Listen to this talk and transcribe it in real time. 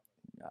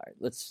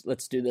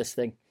Let's do this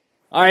thing.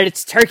 All right,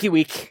 it's Turkey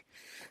Week.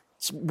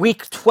 It's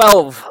week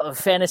 12 of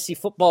fantasy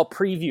football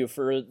preview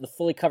for the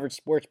Fully Covered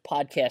Sports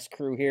podcast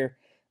crew here.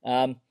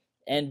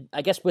 And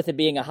I guess with it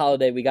being a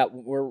holiday,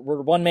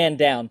 we're one man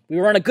down. We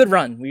were on a good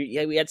run.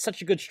 We had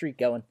such a good streak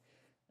going,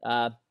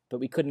 but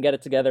we couldn't get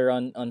it together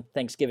on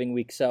Thanksgiving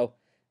week. So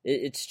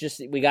it's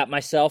just we got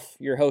myself,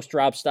 your host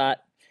Rob Stott,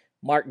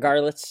 Mark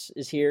Garlitz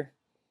is here.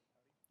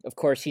 Of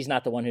course, he's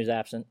not the one who's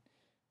absent.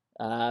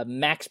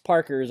 Max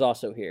Parker is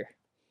also here.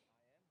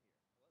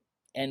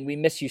 And we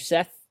miss you,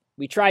 Seth.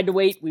 We tried to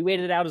wait. We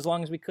waited out as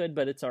long as we could,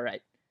 but it's all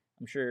right.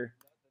 I'm sure.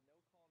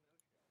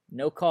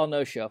 No call,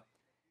 no show.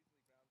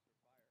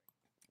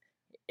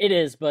 It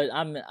is, but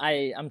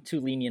I'm too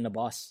lenient a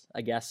boss,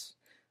 I guess.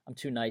 I'm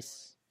too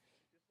nice.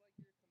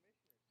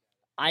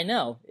 I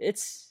know.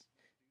 It's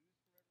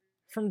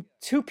from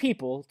two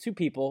people,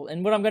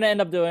 and what I'm going to end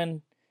up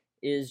doing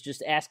is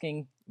just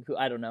asking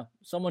I don't know,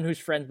 someone who's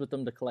friends with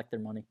them to collect their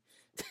money.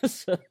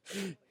 So,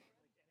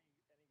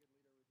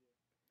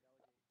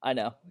 I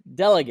know.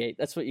 Delegate.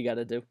 That's what you got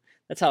to do.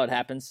 That's how it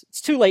happens.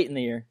 It's too late in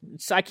the year.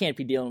 I can't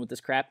be dealing with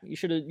this crap.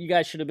 You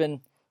guys should have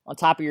been on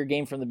top of your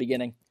game from the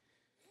beginning.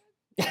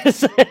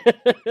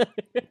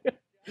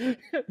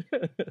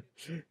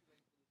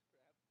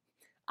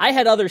 I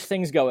had other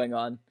things going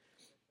on.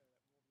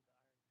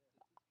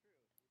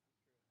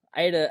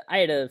 I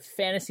had a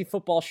fantasy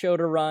football show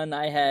to run.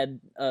 I had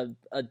a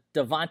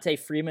Devontae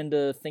Freeman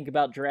to think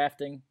about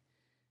drafting,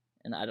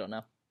 and I don't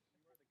know.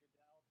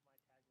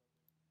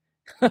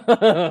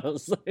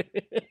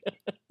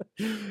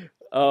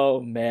 Oh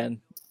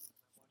man.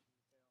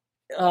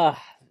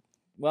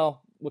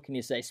 Well, what can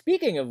you say?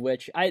 Speaking of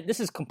which, this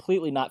is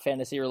completely not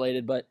fantasy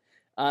related, but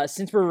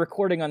since we're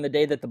recording on the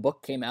day that the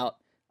book came out,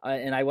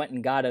 and I went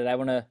and got it, I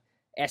want to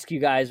ask you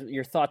guys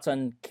your thoughts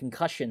on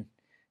Concussion.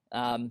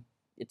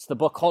 It's the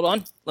book. Hold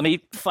on, let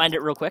me find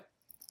it real quick.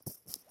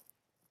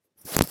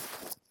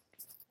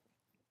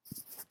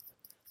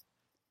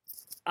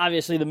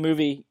 Obviously, the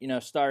movie,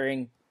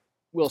 starring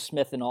Will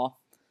Smith and all.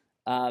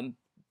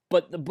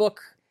 But the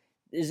book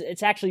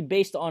it's actually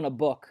based on a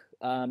book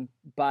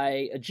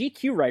by a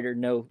GQ writer,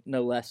 no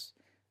less.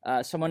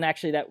 Someone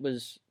actually that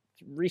was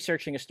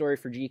researching a story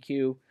for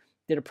GQ,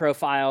 did a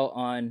profile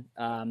on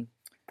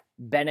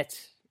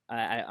Bennett.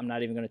 I'm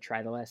not even going to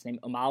try the last name.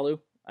 Omalu,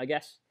 I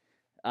guess.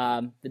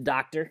 The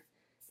doctor.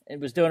 It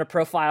was doing a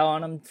profile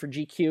on him for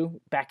GQ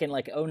back in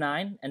like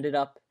 2009. Ended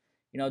up,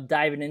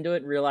 diving into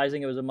it,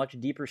 realizing it was a much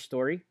deeper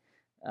story,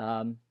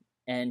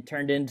 and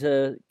turned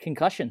into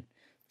Concussion.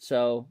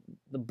 So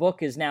the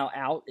book is now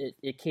out.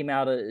 It came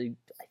out, I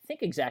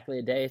think, exactly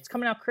a day. It's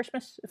coming out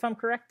Christmas, if I'm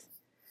correct,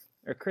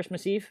 or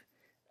Christmas Eve.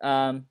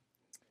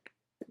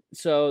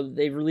 So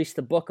they released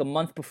the book a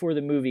month before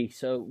the movie.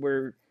 So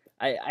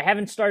I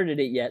haven't started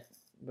it yet,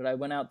 but I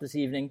went out this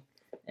evening,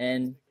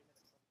 and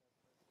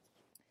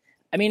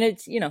I mean,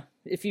 it's,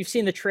 if you've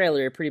seen the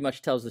trailer, it pretty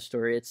much tells the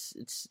story.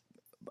 It's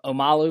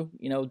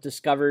Omalu,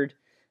 discovered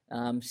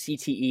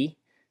CTE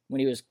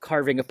when he was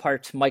carving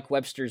apart Mike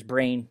Webster's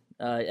brain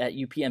at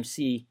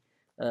UPMC,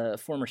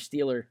 former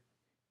Steeler,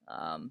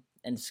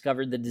 and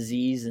discovered the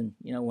disease, and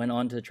went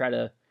on to try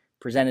to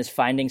present his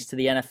findings to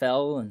the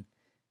NFL, and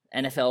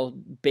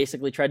NFL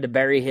basically tried to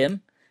bury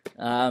him.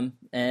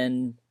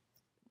 And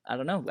I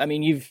don't know. I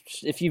mean,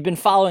 if you've been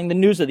following the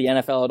news of the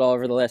NFL at all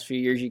over the last few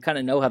years, you kind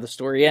of know how the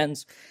story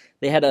ends.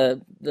 They had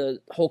the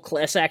whole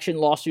class action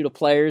lawsuit of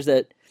players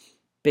that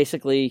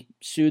basically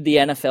sued the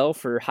NFL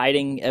for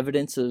hiding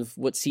evidence of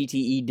what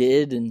CTE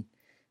did and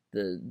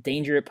the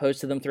danger it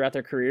posed to them throughout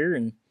their career.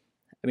 And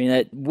I mean,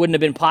 that wouldn't have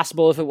been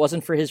possible if it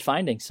wasn't for his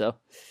findings. So.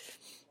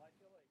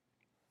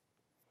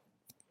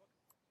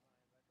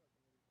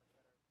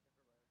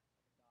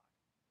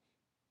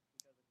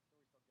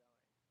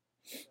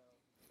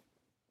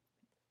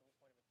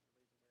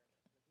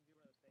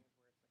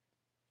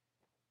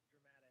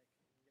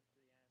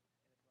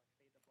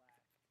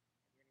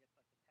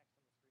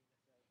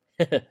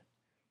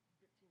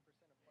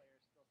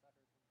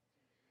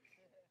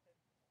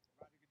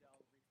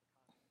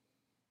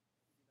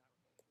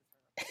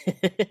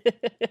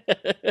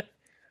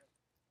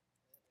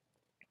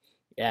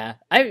 Yeah,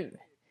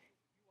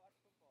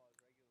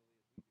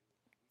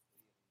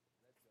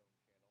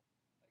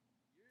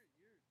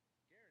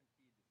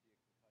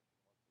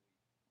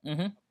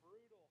 Mm-hmm.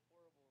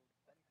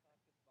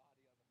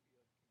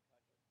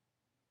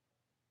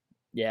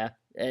 Yeah,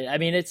 I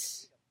mean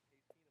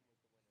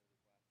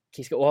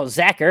well,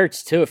 Zach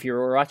Ertz too. If you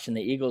were watching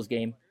the Eagles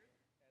game,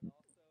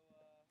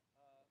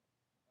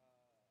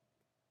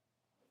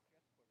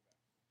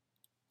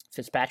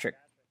 Fitzpatrick.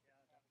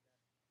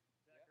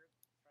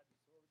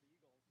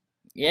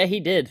 Yeah, he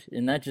did,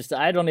 and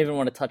I don't even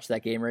want to touch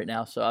that game right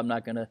now, so I'm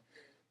not gonna.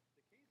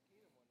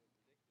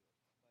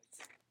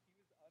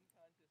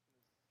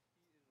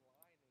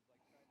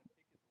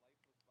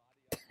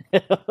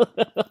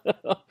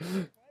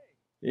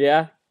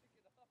 Yeah.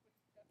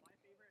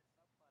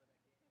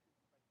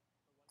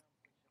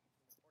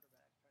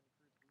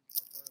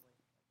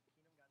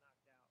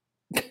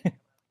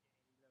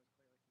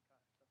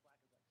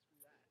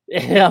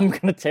 I'm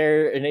gonna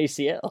tear an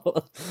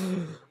ACL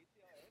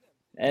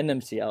and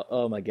MCL.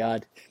 Oh my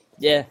god.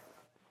 Yeah.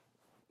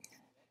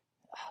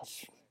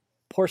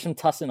 Pour some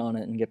tussin on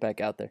it and get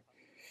back out there.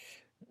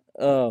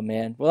 Oh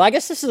man. Well, I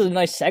guess this is a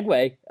nice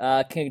segue.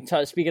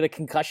 Speaking of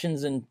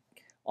concussions and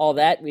all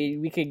that,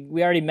 we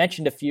already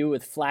mentioned a few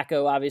with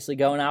Flacco obviously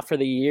going out for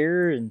the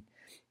year, and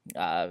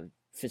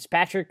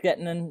Fitzpatrick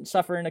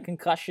suffering a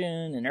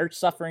concussion, and Ertz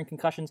suffering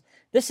concussions.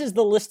 This is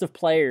the list of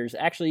players.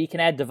 Actually, you can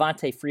add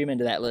Devontae Freeman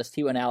to that list.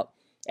 He went out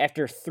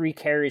after 3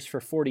 carries for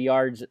 40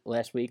 yards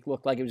last week.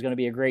 Looked like it was going to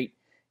be a great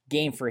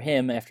game for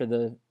him after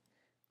the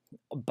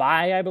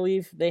bye, I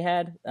believe they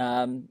had.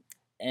 And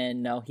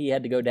no, he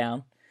had to go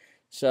down.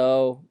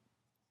 So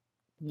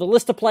the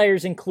list of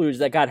players includes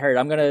that got hurt.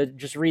 I'm going to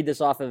just read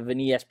this off of an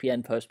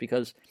ESPN post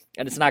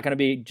and it's not going to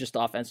be just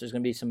offense. There's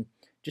going to be some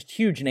just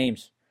huge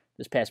names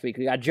this past week.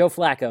 We got Joe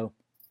Flacco,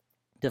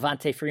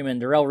 Devontae Freeman,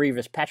 Darrelle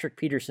Revis, Patrick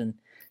Peterson,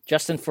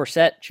 Justin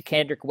Forsett,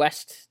 Chakandrick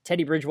West,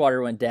 Teddy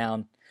Bridgewater went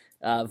down,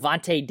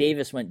 Vontae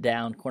Davis went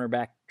down,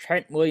 cornerback,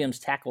 Trent Williams,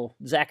 tackle,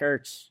 Zach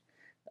Ertz.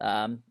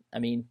 Some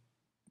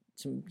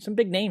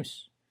big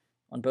names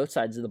on both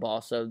sides of the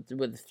ball. So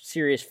with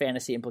serious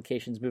fantasy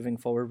implications moving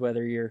forward,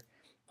 whether you're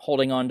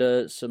holding on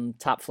to some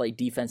top flight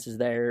defenses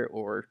there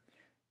or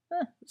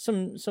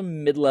some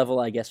mid-level,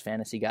 I guess,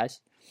 fantasy guys.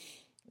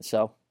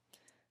 So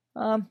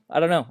I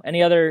don't know.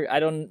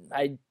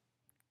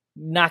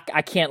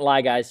 I can't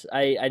lie, guys.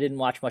 I didn't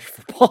watch much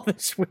football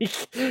this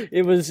week.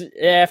 It was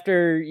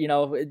after,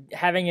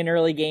 having an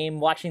early game,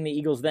 watching the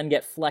Eagles then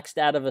get flexed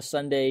out of a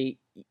Sunday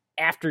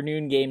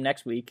afternoon game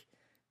next week.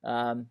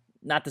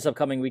 Not this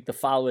upcoming week, the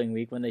following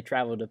week when they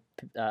travel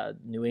to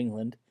New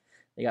England.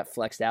 They got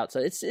flexed out. So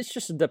it's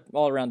just an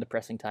all-around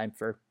depressing time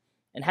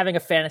and having a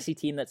fantasy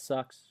team that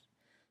sucks.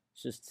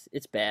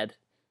 It's bad.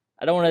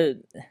 I don't want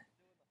to...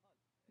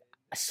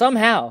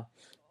 Somehow,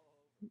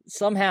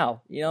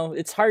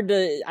 it's hard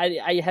to...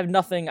 I have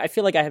nothing... I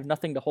feel like I have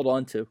nothing to hold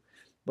on to.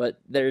 But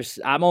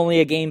I'm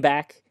only a game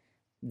back.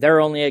 They're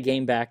only a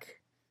game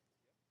back.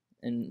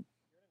 And...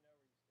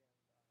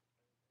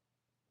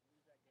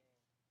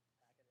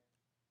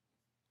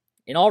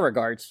 in all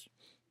regards.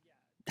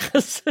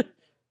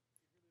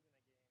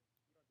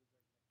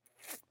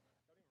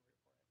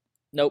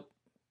 Nope.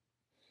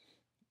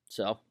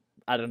 So,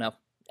 I don't know.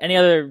 Any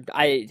other...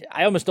 I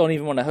almost don't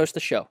even want to host the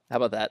show. How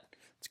about that?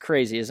 It's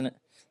crazy, isn't it?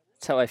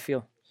 That's how I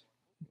feel.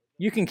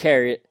 You can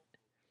carry it.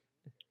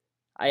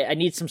 I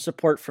need some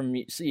support from,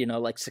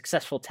 like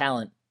successful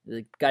talent.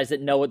 The guys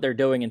that know what they're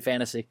doing in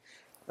fantasy.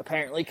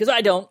 Apparently, because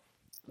I don't.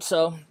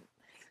 So,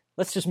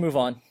 let's just move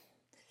on.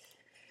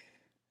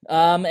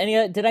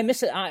 Did I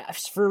miss it?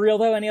 For real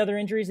though, any other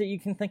injuries that you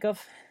can think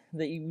of?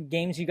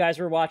 Games you guys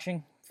were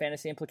watching?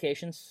 Fantasy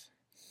implications?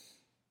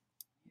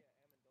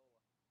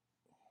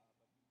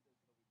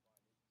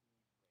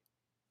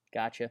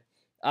 Gotcha.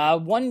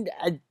 One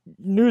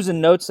news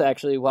and notes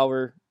actually while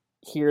we're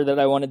here that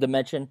I wanted to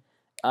mention.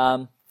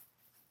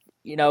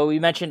 We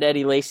mentioned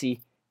Eddie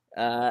Lacy.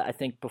 I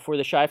think before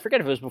the show. I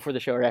forget if it was before the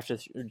show or after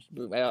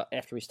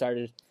we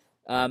started.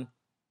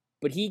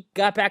 But he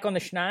got back on the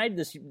schneid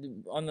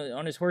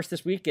on his horse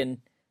this week and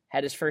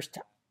had his first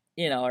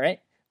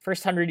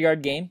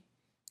 100-yard game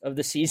of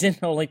the season.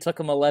 Only took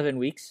him 11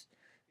 weeks.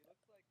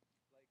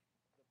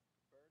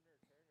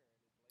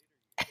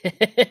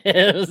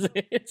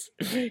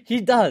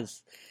 He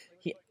does.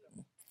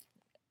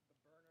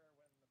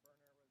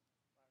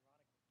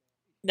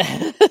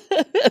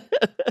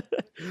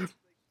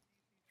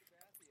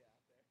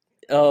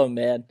 Oh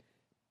man.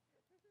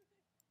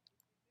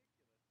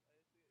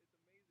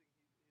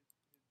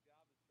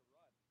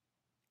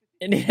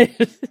 And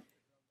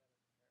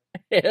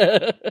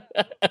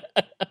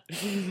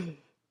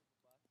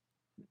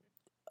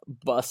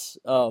bus.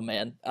 Oh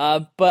man.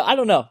 But I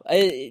don't know.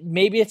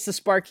 Maybe it's the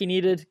spark he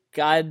needed.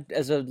 God,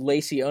 as a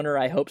Lacy owner,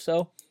 I hope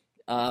so.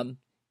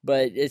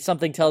 But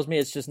something tells me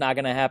it's just not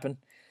going to happen.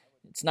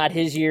 It's not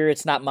his year.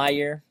 It's not my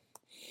year.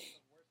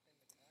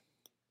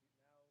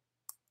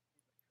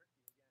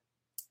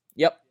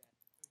 Yep.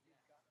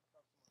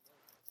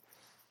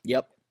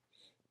 Yep.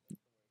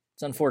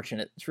 It's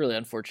unfortunate. It's really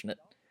unfortunate.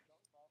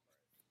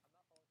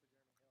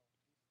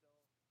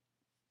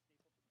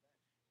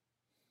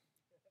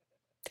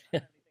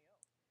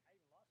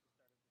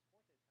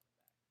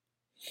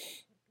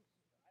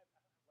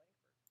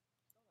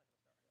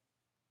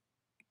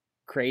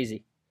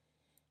 Crazy.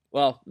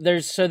 Well,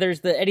 there's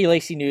the Eddie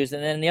Lacy news,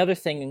 and then the other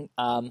thing,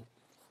 I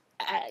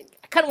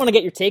kind of want to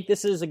get your take.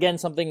 This is again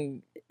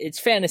something, it's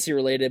fantasy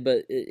related,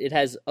 but it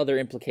has other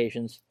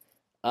implications.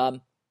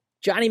 Johnny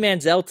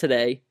Manziel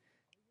today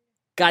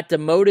got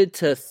demoted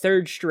to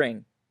third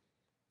string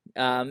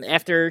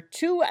after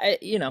two,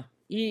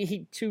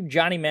 two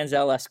Johnny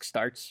Manziel-esque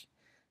starts,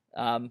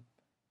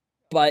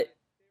 but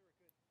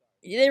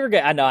they were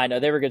good. I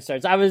know they were good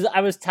starts. I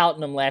was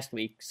touting them last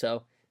week,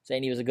 so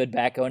saying he was a good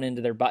back going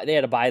into their bye. They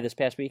had a bye this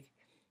past week.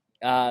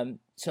 So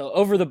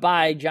over the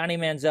bye, Johnny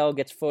Manziel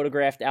gets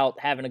photographed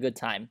out having a good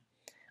time.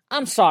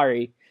 I'm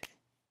sorry,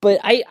 but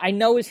I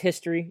know his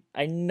history.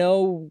 I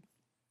know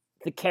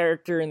the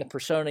character and the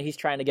persona he's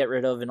trying to get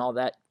rid of and all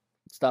that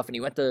stuff. And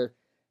he went to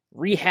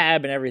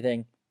rehab and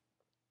everything.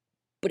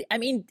 But I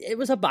mean, it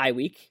was a bye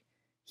week.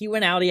 He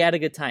went out. He had a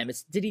good time.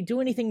 Did he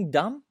do anything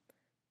dumb?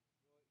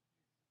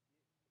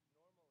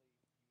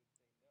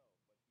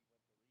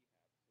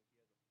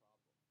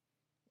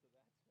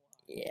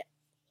 Yeah,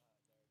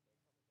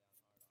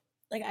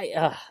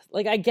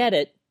 I get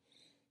it.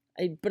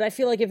 But I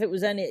feel like if it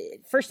was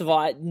first of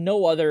all,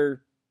 no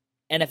other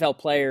NFL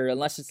player,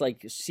 unless it's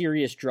like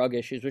serious drug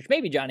issues, which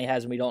maybe Johnny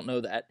has and we don't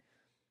know that,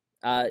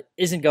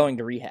 isn't going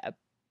to rehab.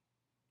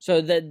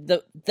 So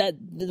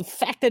the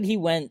fact that he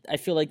went, I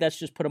feel like that's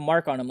just put a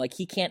mark on him. Like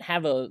he can't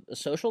have a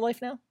social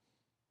life now.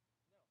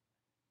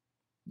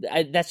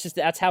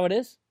 That's how it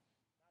is.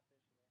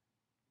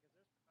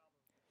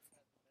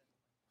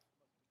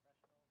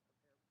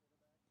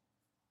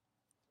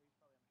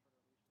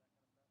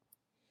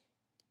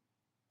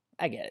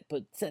 I get it,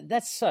 but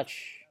that's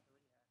such.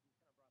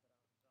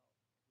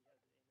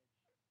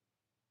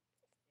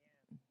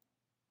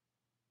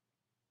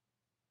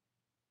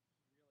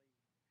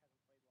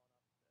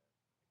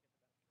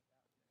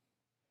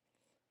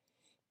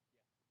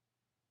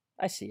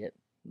 I see it.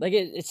 Like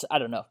it's I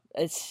don't know.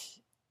 It's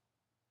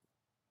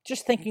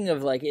just thinking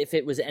of like if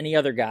it was any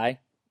other guy,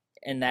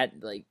 and that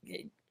like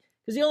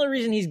because the only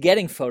reason he's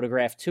getting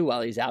photographed too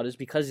while he's out is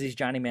because he's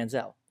Johnny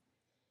Manziel.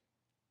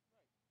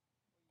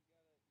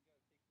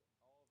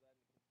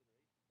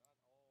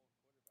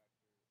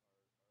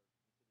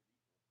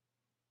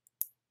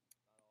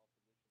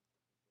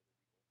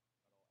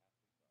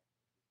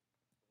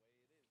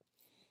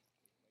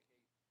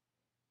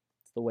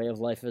 It's the way of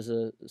life as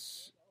a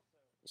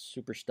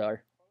superstar.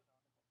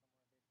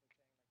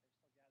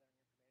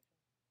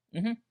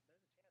 Hmm.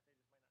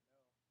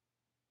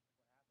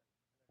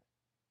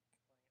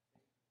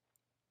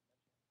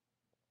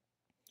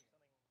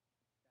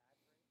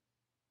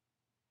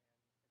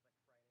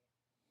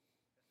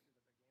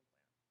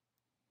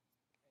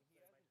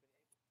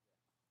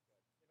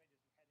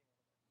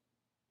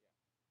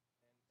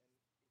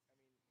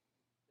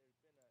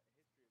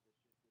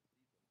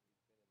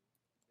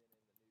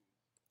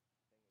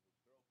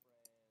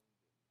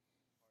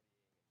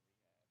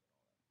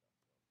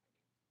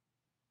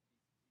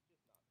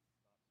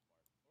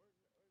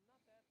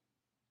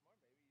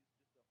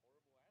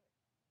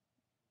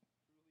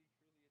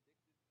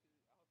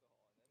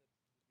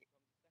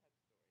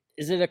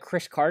 Is it a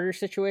Chris Carter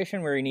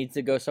situation where he needs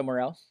to go somewhere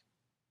else?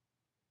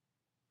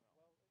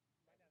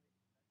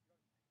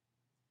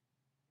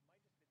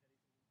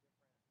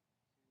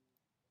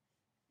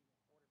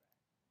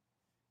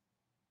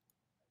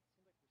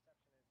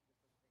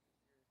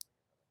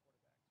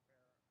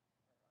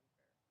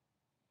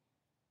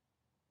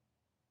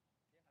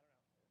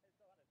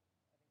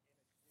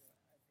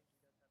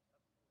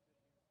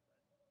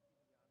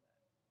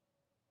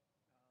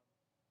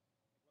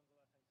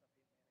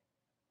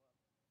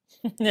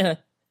 Yeah,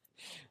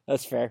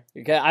 that's fair.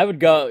 Okay, I would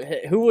go.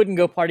 Who wouldn't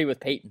go party with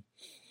Peyton?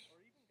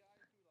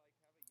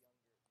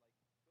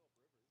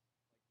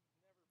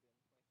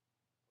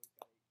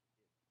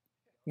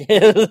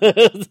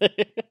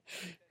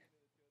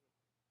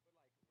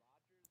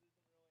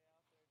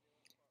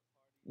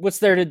 What's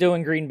there to do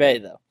in Green Bay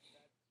though?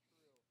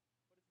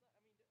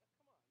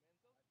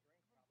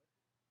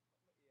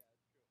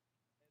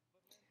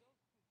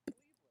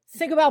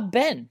 Think about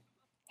Ben.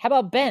 How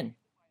about Ben?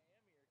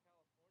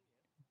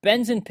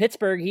 Ben's in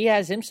Pittsburgh. He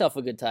has himself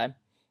a good time.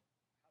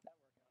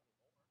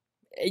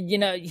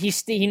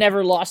 He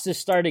never lost his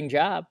starting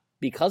job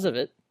because of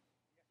it.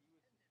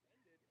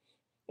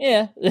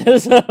 Yeah.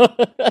 So,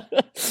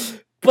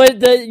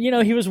 but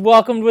he was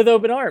welcomed with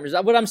open arms.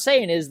 What I'm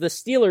saying is the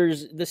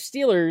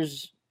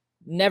Steelers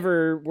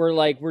never were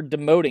like we're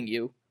demoting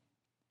you.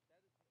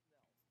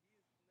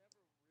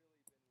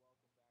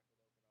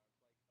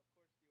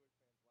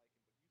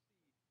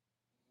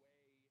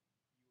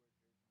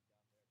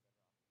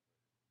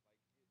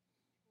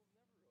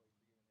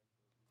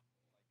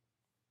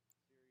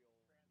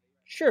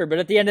 Sure, but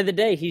at the end of the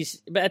day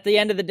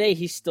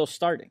he's still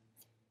starting.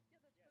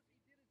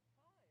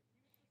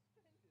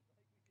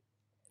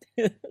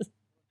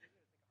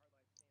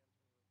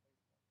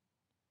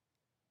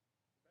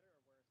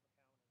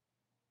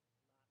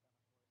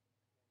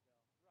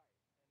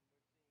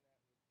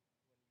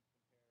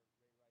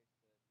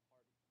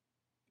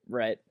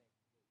 Right.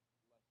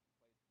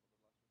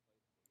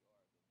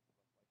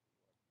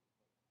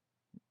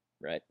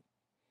 Right.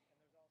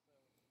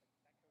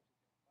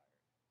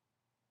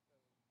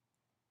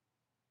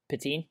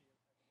 Patine,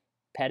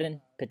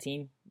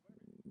 Patine.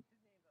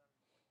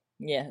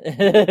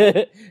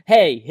 Yeah.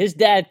 Hey, his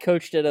dad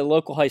coached at a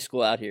local high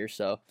school out here,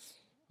 so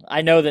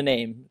I know the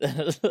name.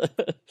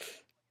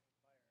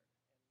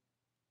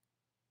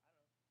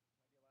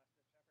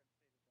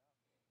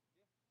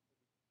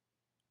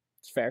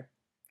 It's fair.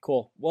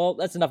 Cool. Well,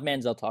 that's enough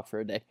Manziel talk for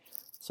a day.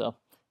 So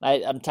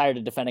I'm tired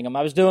of defending him.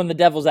 I was doing the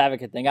devil's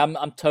advocate thing. I'm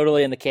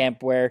totally in the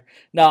camp where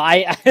no,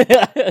 I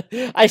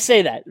I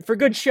say that for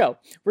good show.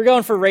 We're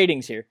going for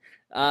ratings here.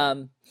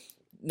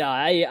 No,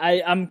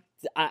 I'm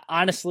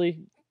honestly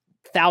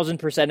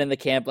 1,000% in the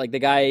camp. Like, the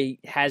guy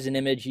has an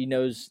image. He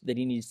knows that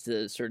he needs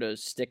to sort of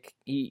stick.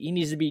 He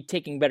needs to be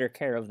taking better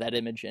care of that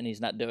image, and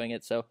he's not doing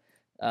it. So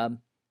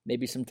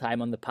maybe some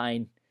time on the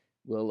pine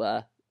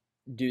will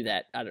do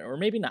that. I don't know, or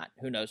maybe not.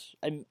 Who knows?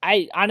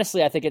 I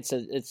honestly, I think it's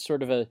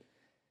sort of a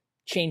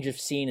change of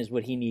scene is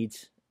what he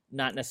needs.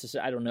 Not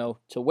necessarily, I don't know,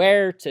 to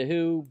where, to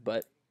who,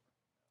 but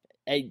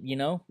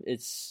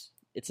it's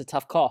a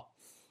tough call.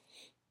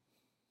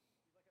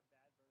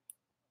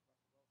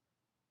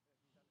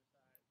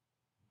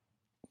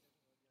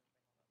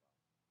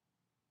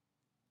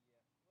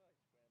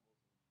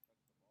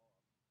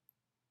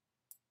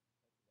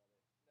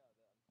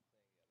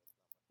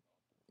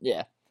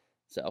 Yeah.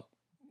 So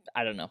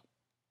I don't know.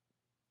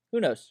 Who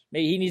knows?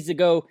 Maybe he needs to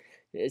go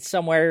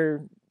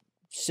somewhere,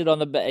 sit on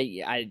the bed.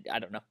 I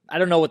don't know. I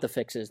don't know what the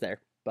fix is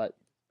there, but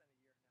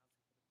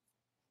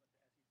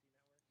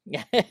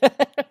yeah.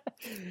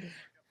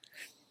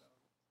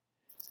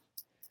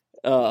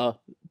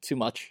 Too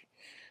much.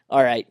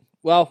 All right.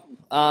 Well,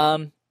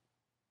 I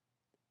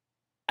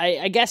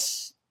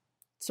guess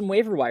some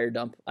waiver wire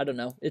dump. I don't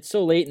know. It's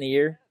so late in the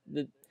year.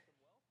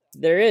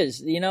 There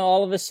is,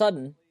 all of a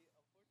sudden.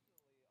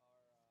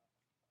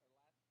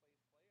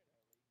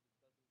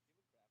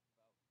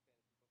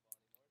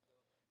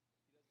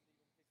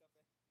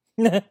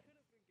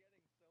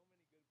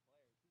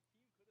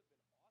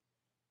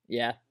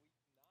 Yeah.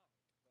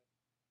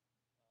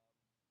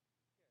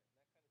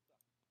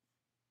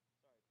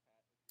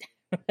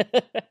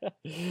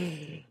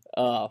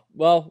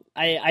 Well,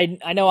 I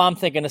know I'm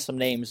thinking of some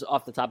names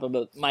off the top of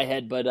my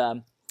head, but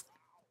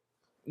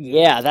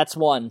yeah, that's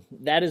one.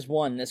 That is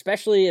one,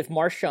 especially if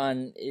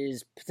Marshawn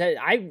is.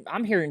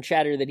 I'm hearing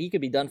chatter that he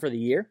could be done for the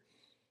year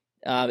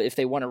if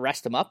they want to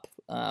rest him up.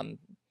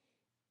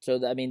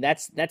 So I mean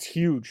that's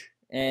huge.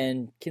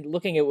 And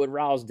looking at what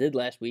Rouse did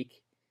last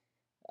week,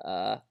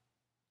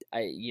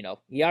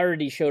 he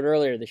already showed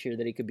earlier this year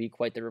that he could be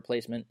quite the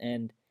replacement,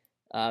 and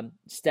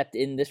stepped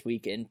in this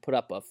week and put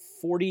up a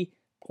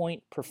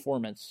 40-point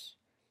performance,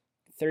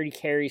 30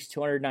 carries,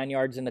 209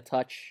 yards and a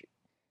touch,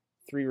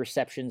 3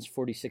 receptions,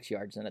 46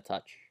 yards and a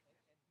touch.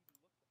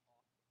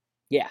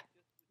 Yeah,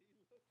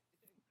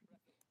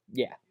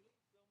 yeah,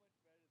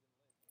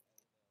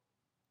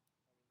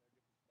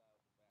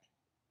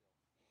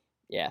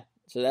 yeah.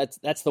 So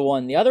that's the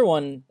one. The other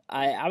one,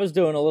 I was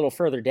doing a little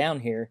further down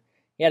here.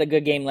 He had a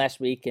good game last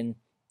week and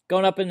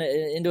going up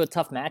into a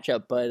tough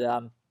matchup, but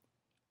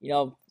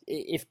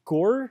if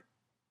Gore,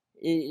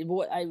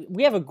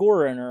 we have a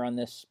Gore owner on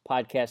this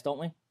podcast,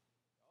 don't we?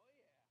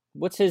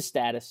 What's his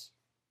status?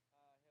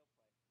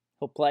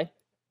 He'll play.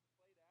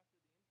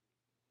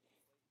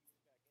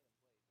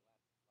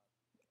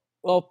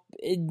 Well,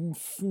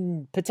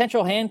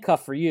 potential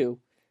handcuff for you,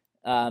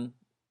 um,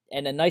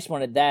 and a nice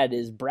one at that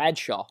is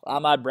Bradshaw.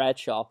 Ahmad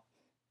Bradshaw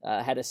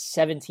had a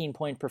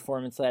 17-point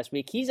performance last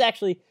week. He's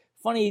actually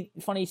funny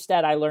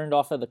stat I learned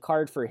off of the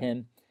card for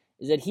him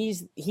is that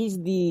he's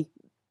the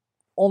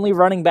only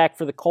running back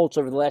for the Colts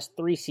over the last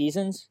 3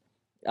 seasons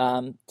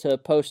to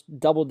post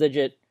double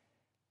digit,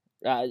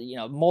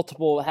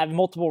 multiple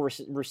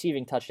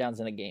receiving touchdowns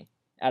in a game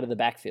out of the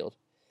backfield,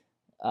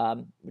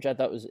 which I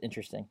thought was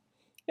interesting.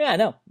 Yeah, I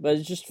know, but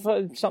it's just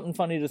something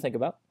funny to think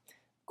about.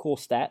 Cool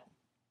stat.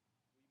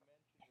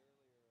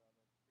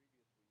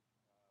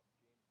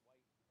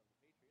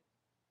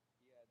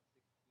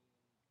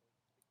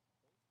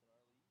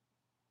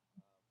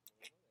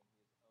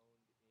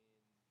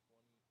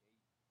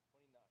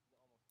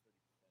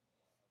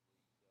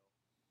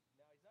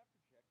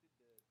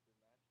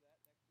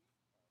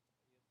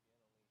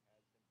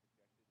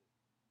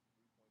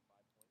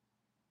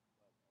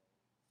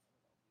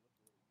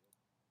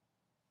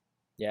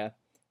 Yeah,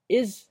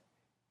 is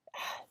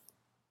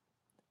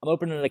I'm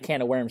opening a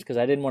can of worms because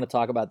I didn't want to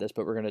talk about this,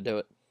 but we're gonna do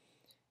it.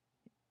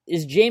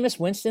 Is Jameis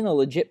Winston a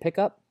legit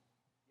pickup?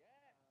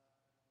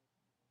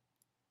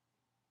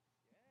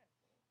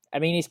 I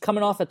mean, he's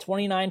coming off a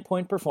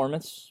 29-point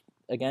performance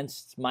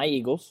against my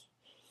Eagles.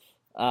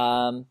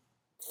 Um,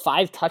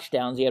 5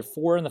 touchdowns. He had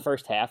 4 in the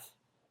first half.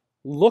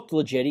 Looked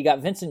legit. He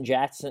got Vincent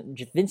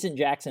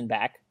Jackson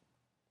back,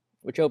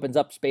 which opens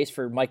up space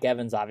for Mike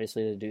Evans,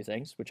 obviously, to do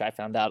things, which I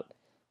found out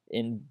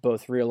in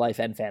both real life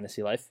and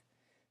fantasy life.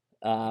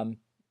 Um,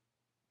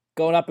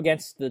 Going up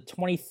against the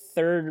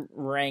 23rd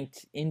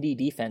ranked Indy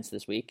defense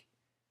this week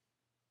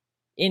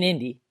in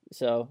Indy.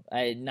 So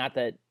not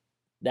that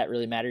that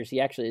really matters. He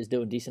actually is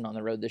doing decent on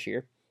the road this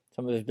year.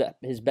 Some of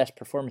his best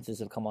performances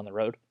have come on the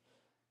road.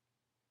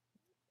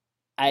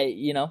 I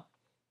you know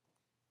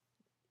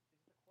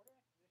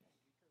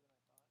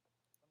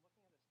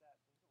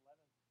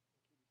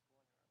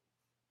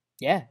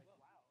yeah,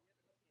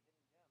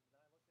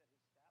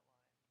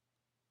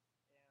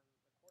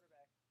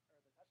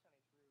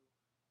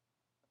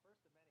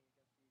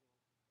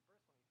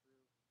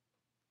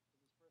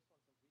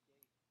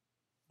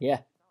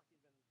 yeah.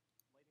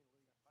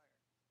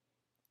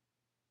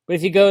 But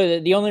if you go,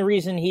 the only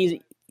reason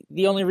he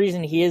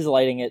is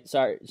lighting it.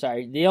 Sorry.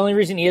 The only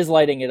reason he is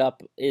lighting it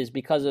up is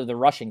because of the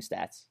rushing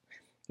stats.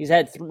 He's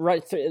had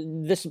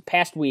this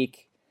past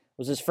week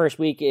was his first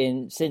week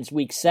since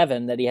week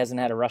 7 that he hasn't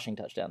had a rushing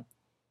touchdown.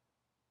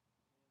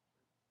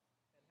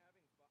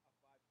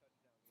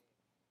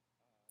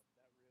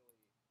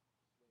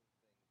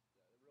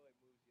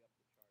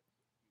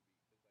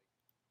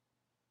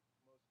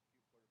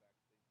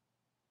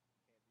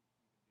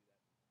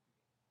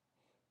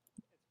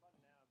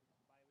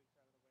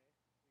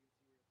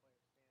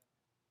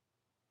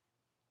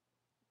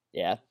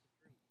 Yeah.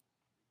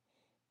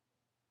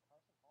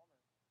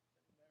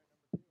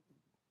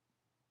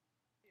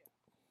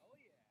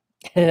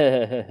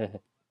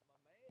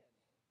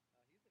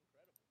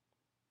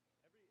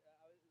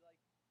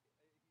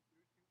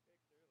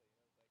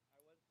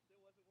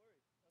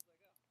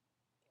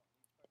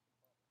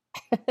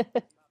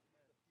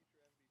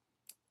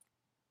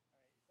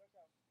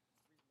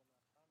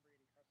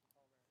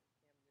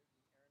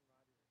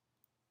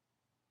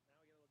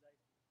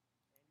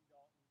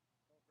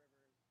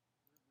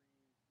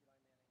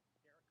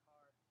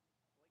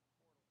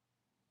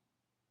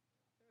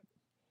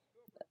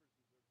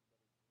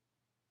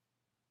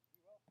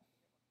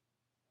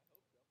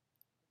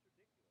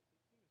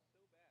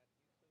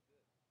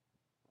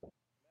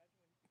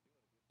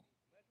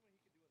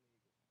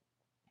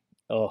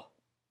 Oh,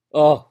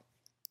 oh,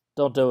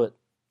 don't do it.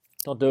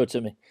 Don't do it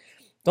to me.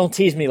 Don't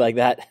tease me like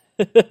that.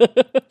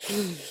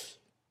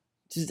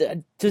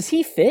 Does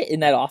he fit in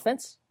that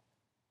offense?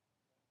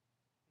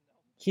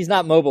 He's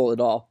not mobile at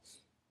all.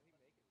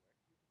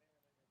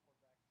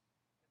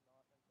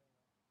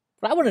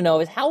 What I want to know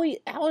is how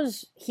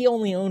is he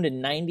only owned in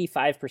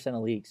 95%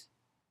 of leagues?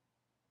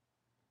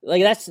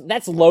 Like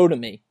that's low to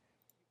me.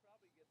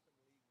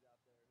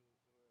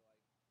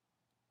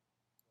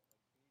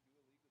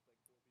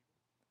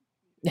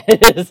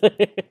 That's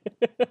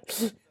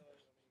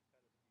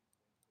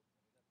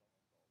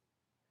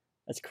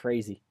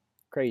crazy.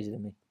 Crazy to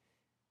me.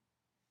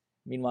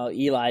 Meanwhile,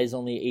 Eli is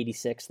only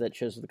 86. That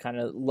shows the kind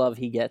of love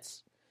he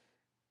gets.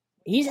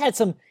 He's had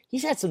some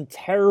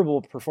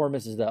terrible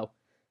performances though.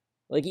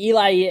 Like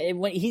Eli,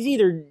 when he's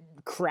either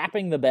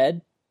crapping the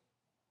bed.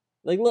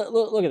 Like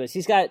look at this.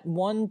 He's got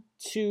 1,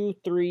 2,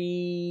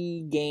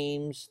 3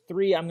 games.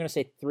 Three. I'm gonna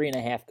say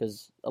 3.5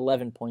 because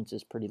 11 points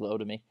is pretty low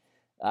to me.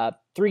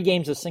 3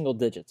 games of single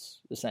digits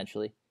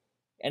essentially,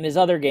 and his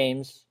other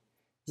games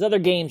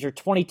are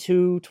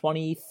 22,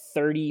 20,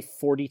 30,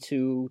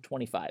 42,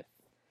 25.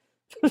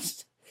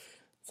 It's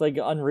like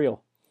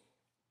unreal.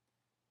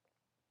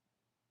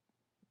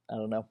 I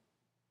don't know.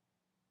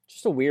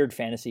 Just a weird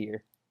fantasy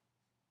year.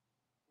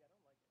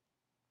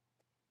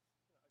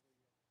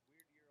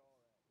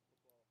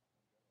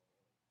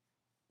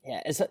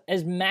 Yeah,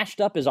 as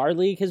mashed up as our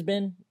league has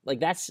been,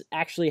 like that's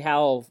actually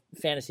how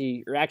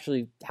fantasy or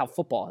actually how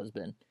football has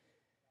been.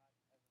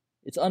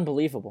 It's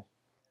unbelievable.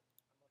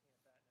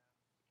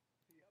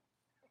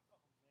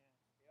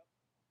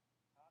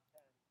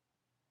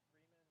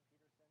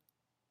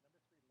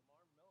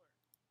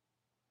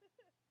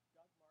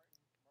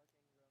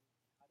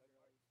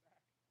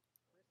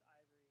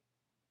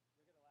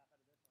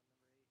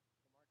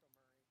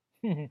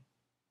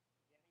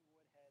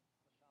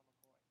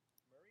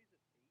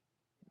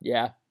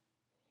 Yeah.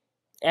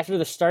 After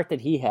the start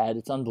that he had,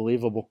 it's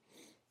unbelievable.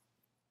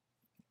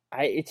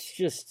 It's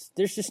just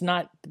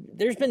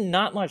there's been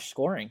not much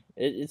scoring.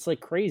 It's like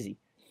crazy.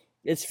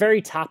 It's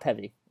very top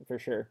heavy for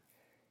sure.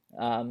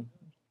 Um,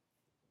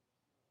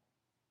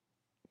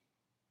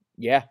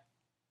 yeah.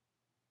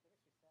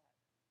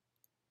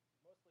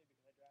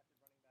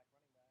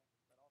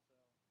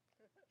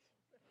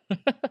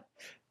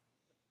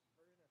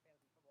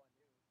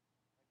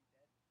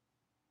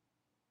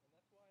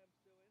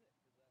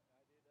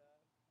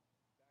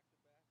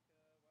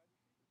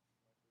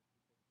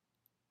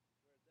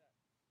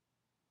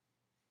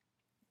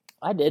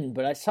 I didn't,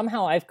 but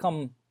somehow I've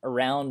come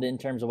around in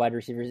terms of wide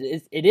receivers.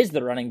 It is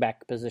the running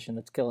back position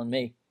that's killing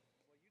me.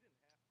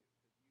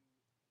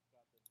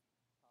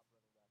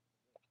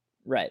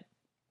 Right.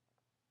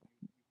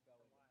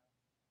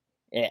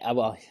 Yeah,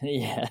 well,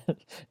 yeah.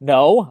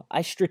 No,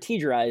 I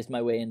strategized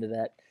my way into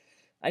that.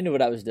 I knew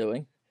what I was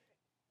doing.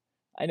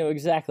 I know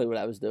exactly what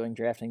I was doing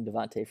drafting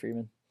Devontae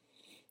Freeman.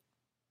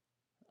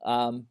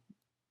 Um,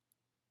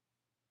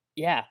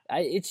 yeah,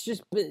 it's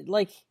just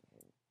like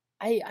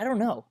I don't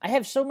know. I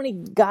have so many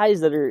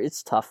guys that are.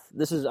 It's tough.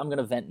 I'm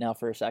gonna vent now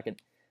for a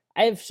second.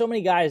 I have so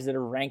many guys that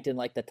are ranked in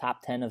like the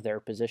top 10 of their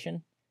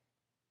position,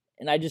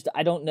 and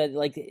I don't know.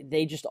 Like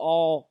they just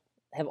all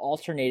have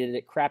alternated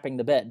at crapping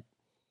the bed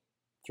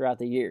throughout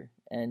the year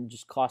and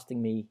just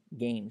costing me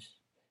games.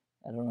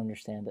 I don't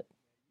understand it.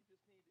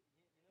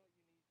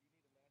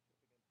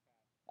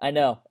 I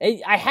know.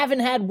 I haven't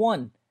had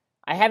one.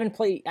 I haven't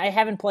played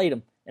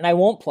him, and I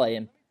won't play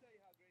him.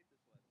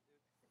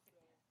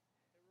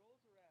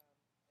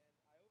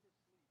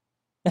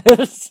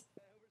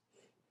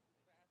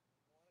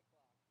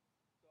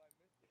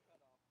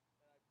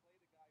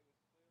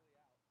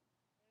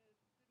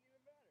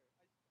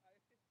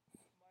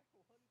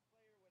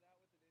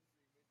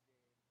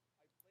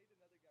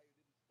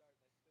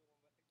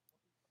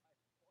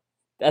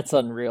 That's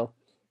unreal.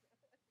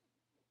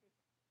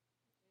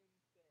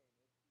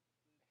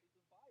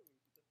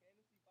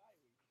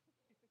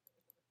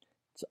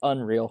 It's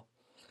unreal.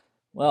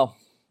 Well,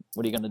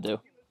 what are you gonna do?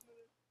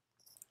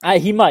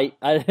 He might.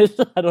 I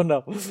don't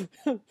know.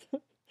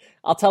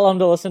 I'll tell him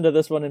to listen to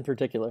this one in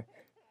particular.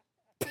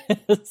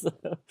 So,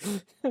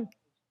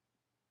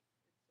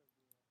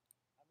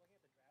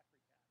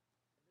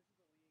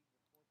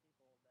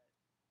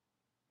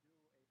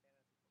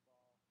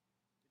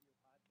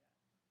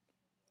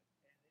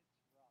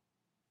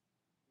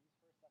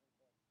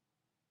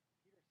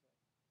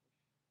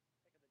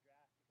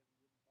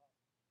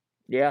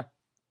 yeah.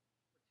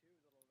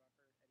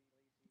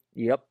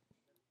 Yep.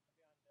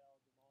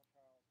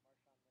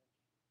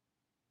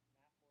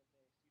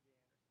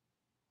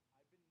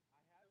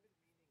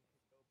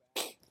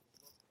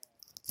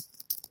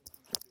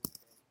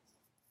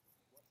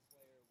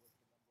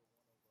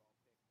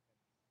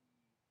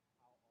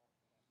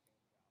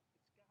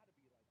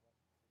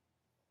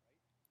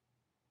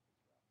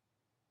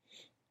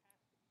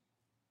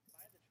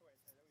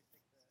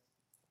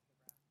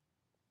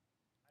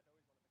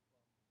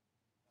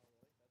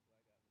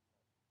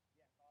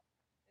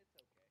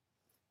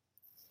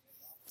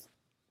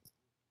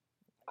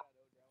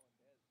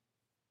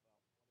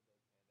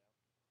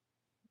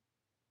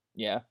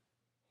 Yeah.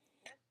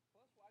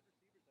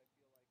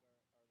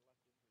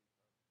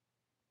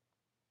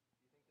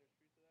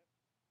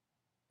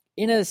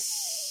 In a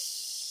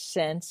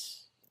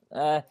sense,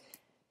 uh,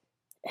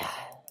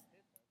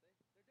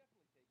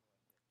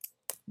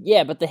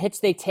 yeah, but the hits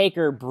they take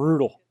are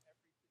brutal.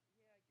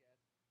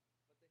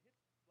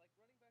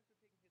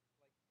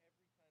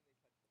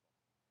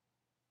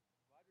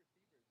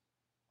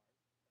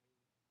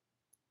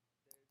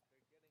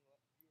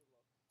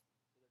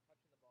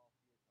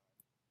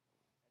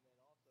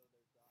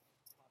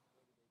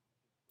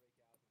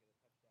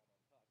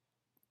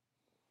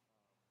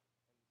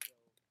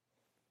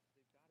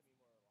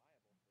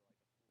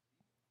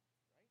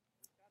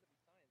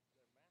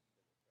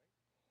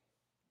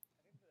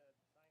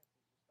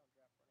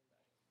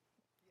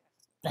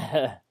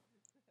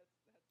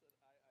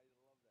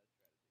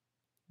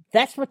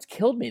 That's what's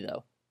killed me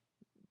though.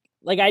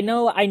 Like I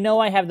know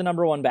I have the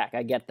number one back.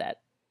 I get that.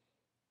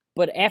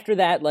 But after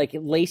that, like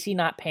Lacey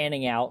not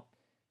panning out,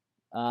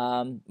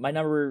 my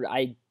number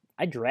I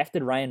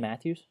drafted Ryan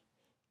Matthews.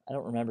 I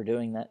don't remember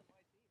doing that.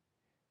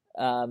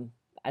 Um,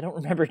 I don't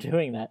remember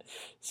doing that.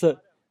 So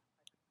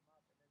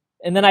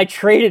and then I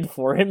traded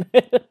for him,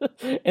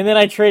 and then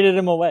I traded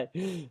him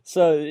away.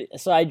 So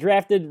I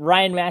drafted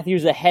Ryan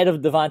Matthews ahead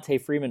of Devontae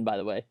Freeman. By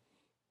the way,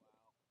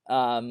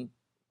 um,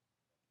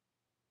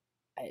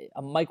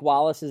 Mike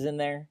Wallace is in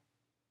there.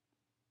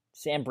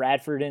 Sam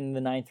Bradford in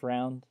the ninth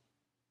round.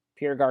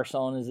 Pierre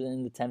Garcon is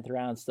in the 10th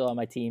round, still on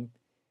my team.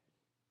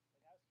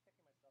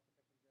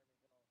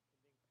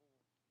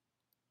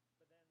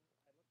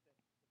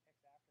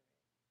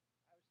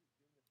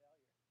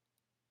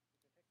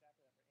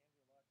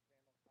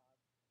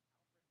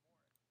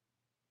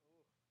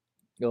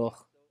 Ugh.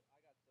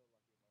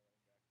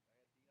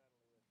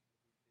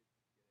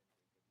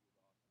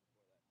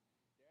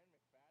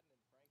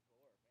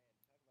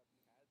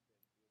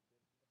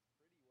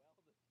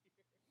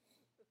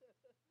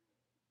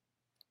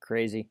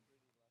 Crazy.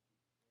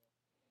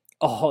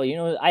 Oh,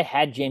 I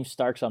had James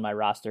Starks on my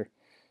roster.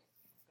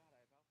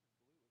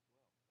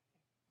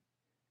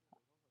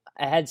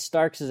 I had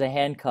Starks as a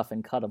handcuff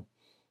and cut him.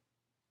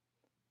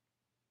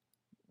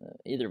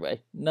 Either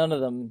way, none of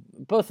them,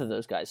 both of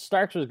those guys.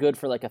 Starks was good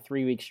for like a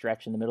 3 week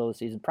stretch in the middle of the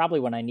season, probably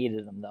when I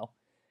needed him, though.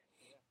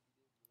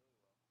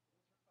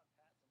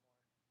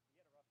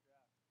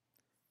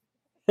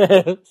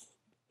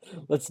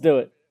 Let's do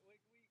it.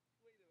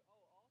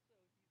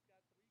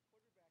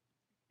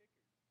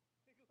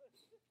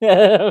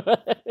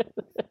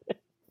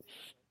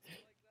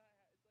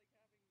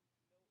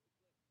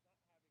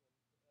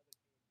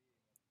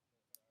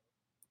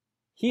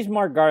 He's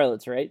Mark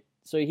Garlitz, right?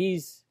 So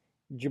he's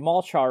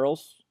Jamal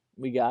Charles.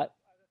 We got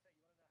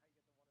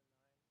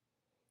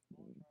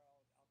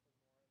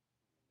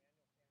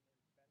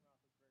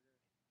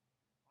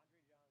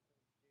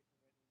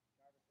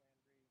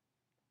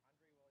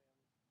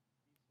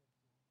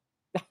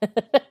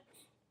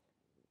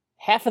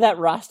half of that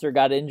roster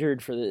got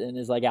injured and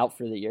is like out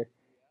for the year.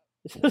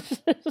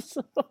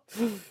 So,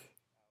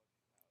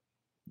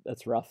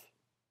 that's rough.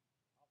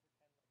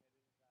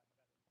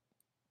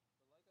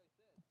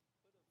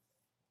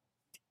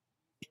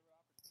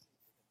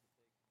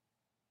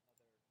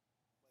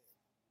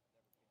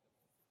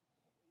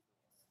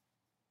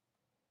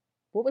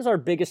 What was our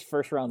biggest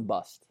first round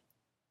bust?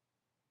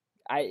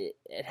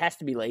 It has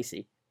to be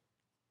Lacey.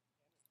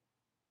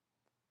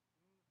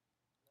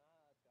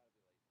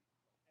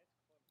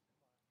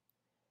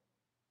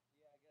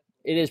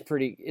 It is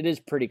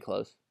pretty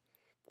close.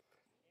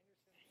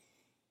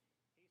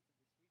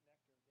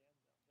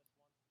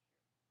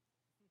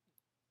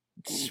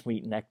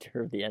 Sweet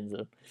nectar of the end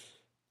zone.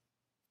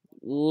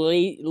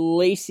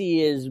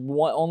 Lacey is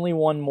only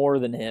one more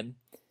than him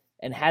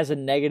and has a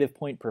negative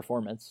point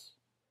performance.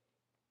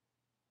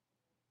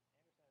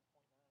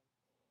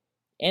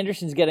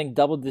 Anderson's getting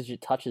double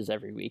digit touches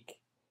every week.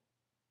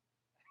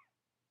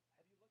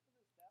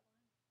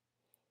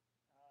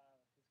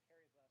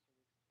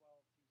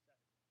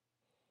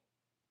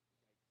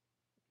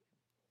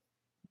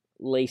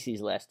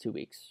 Lacey's last 2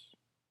 weeks,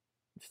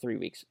 3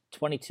 weeks,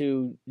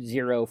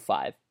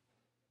 22-0-5.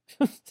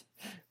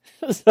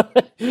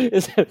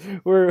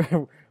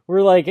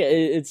 we're like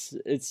it's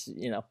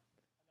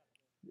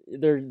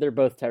they're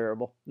both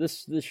terrible.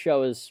 This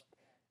show is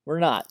we're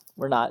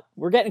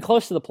getting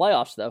close to the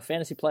playoffs though.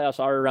 Fantasy playoffs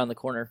are around the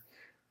corner,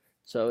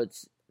 so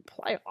it's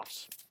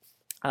playoffs.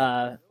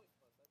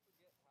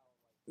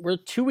 We're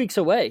 2 weeks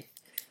away.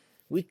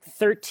 Week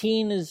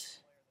 13 is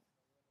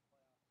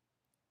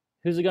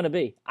who's it going to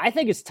be? I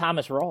think it's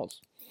Thomas Rawls.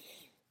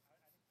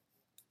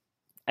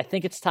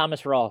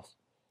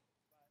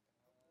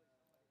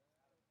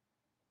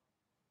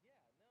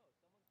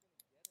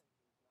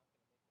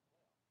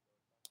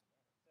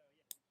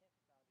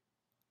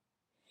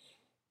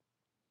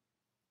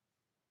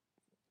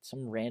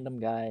 Some random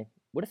guy.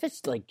 What if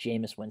it's like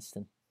Jameis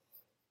Winston?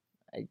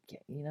 I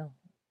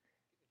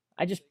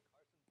just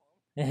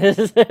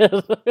it's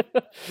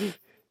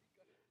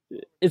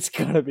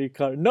gonna be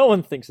Carson. No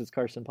one thinks it's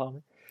Carson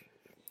Palmer.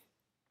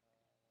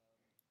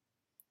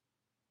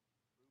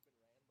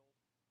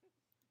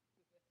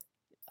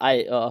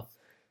 I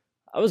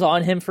was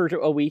on him for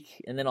a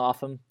week and then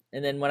off him,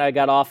 and then when I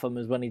got off him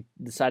is when he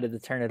decided to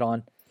turn it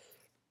on.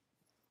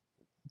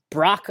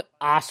 Brock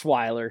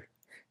Osweiler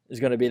is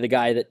going to be the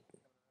guy that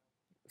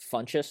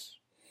Funchess.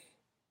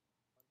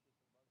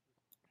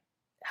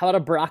 How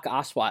about a Brock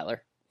Osweiler?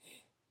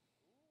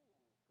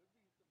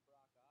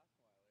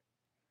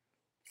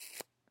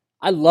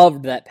 I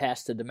loved that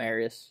pass to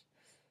Demarius.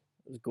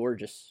 It was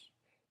gorgeous.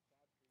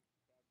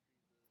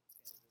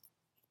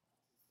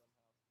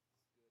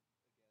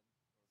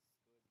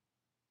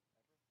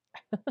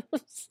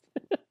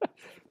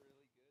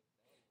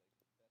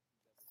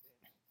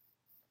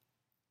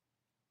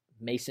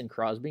 Mason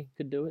Crosby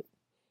could do it.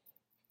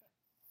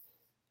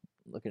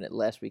 Looking at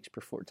last week's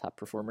top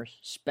performers.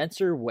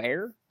 Spencer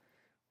Ware?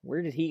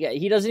 Where did he get?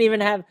 He doesn't even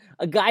have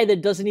a guy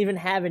that doesn't even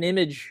have an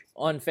image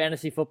on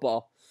fantasy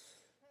football.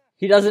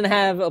 He doesn't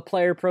have a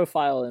player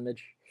profile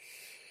image.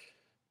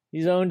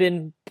 He's owned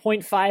in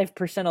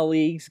 0.5% of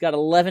leagues, got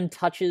 11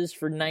 touches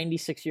for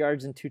 96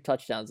 yards and 2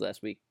 touchdowns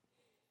last week.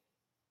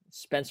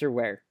 Spencer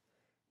Ware.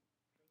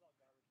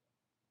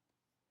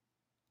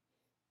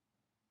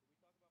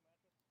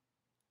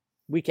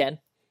 We can.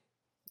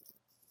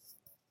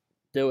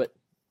 Do it.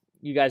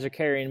 You guys are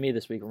carrying me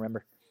this week,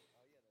 remember?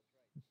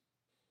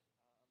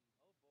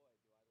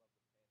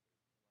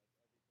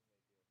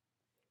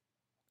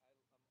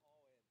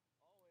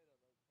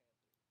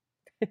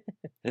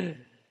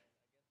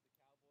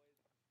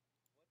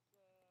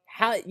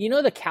 How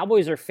the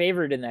Cowboys are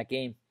favored in that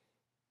game?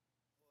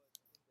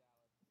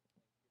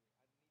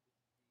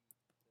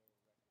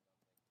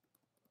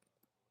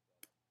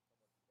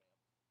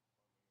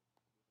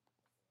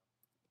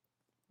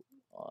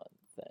 Oh,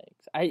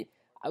 thanks.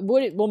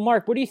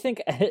 Mark, what do you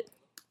think?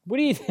 What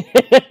do you?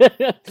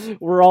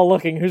 We're all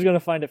looking. Who's going to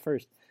find it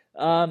first?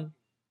 What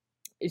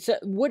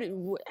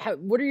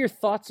are your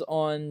thoughts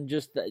on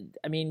just?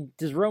 I mean,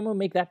 does Romo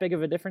make that big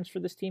of a difference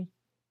for this team?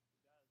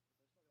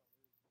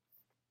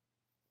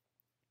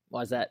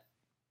 Why is that?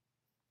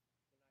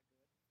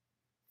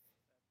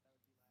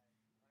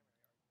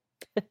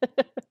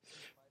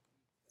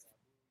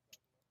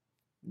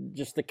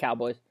 Just the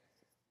Cowboys.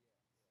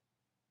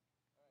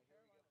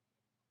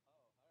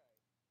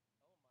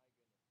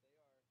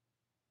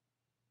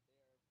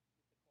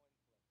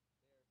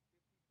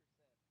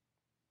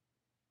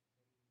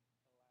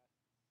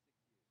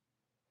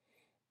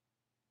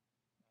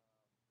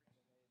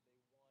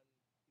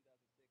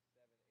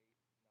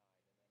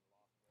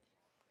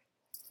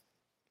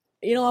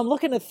 I'm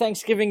looking at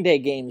Thanksgiving Day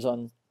games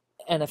on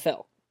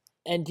NFL,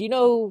 and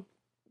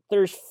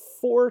there's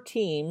 4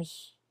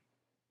 teams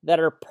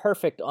that are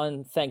perfect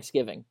on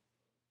Thanksgiving.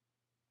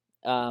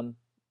 They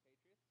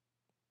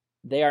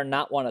are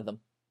not one of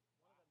them.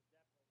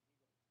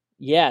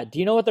 Yeah. Do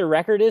you know what their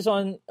record is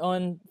on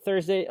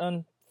Thursday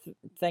on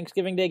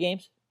Thanksgiving Day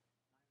games?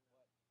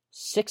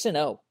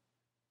 6-0.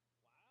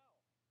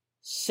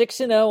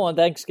 6-0 on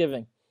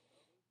Thanksgiving.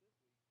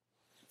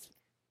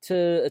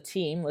 To a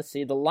team, let's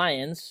see, the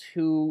Lions,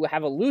 who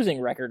have a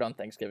losing record on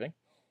Thanksgiving.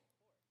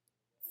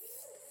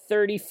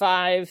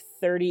 35,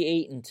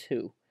 38, and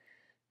 2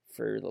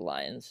 for the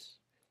Lions.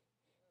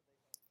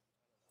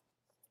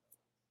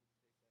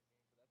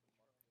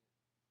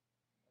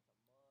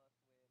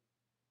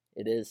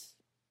 It is.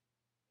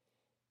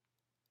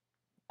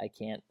 I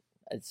can't.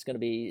 It's gonna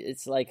be.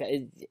 It's like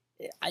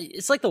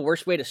the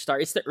worst way to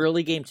start. It's the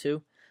early game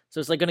too, so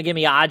it's like gonna give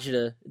me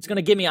agita. It's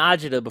gonna give me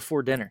agita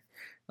before dinner.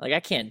 Like I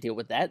can't deal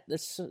with that.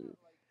 That's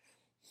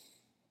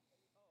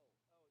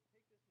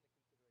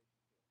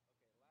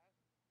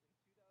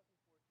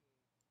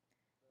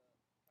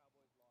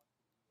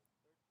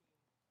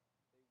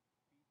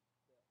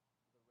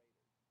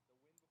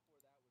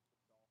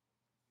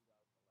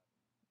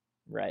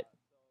right.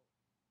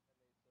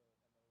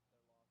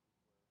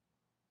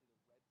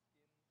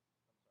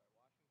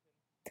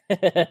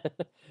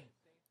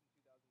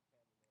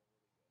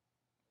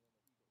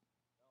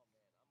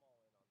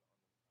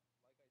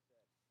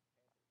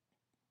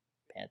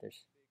 Panthers.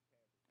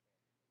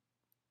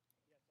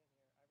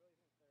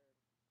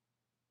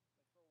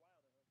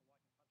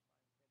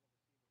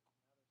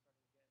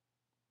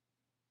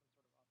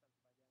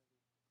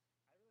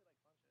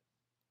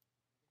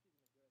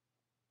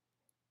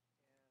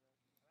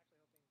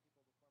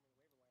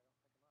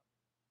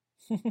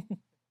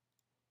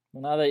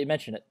 Well, now that you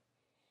mention it,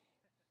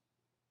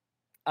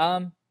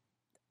 um,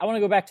 I want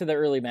to go back to the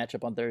early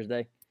matchup on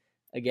Thursday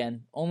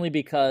again, only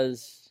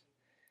because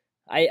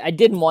I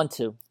didn't want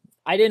to.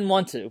 I didn't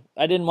want to,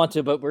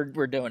 but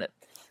we're doing it.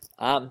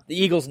 The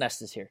Eagles'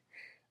 nest is here.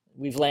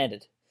 We've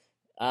landed.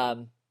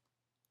 Um,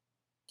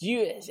 do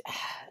you?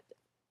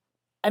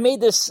 I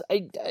made this.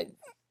 I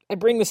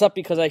bring this up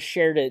because I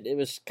shared it. It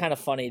was kind of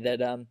funny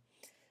that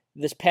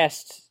this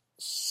past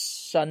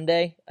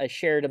Sunday I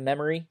shared a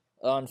memory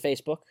on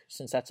Facebook,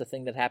 since that's a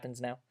thing that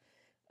happens now,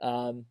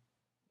 um,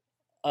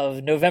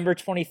 of November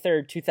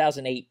 23rd,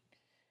 2008,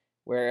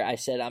 where I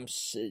said,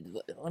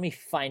 let me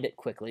find it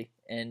quickly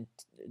and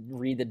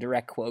read the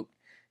direct quote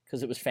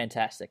because it was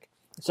fantastic.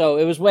 So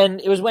it was when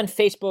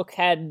Facebook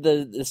had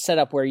the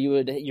setup where you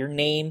would your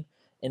name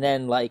and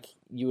then like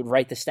you would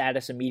write the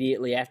status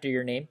immediately after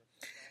your name.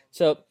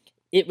 So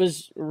it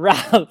was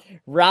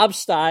Rob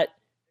Stott.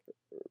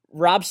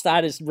 Rob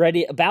Stott is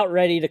ready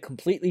to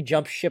completely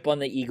jump ship on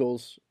the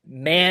Eagles.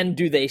 Man,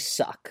 do they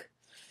suck.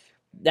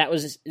 That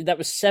was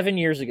 7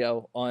 years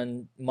ago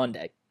on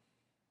Monday.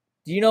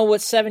 Do you know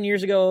what 7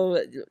 years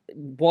ago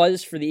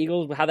was for the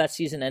Eagles? How that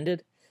season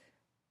ended?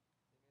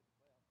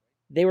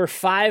 They were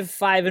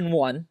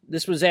 5-1.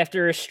 This was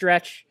after a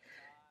stretch.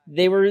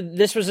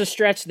 This was a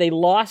stretch. They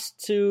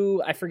lost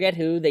to, I forget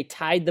who. They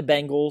tied the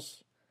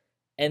Bengals,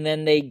 and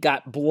then they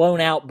got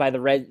blown out by the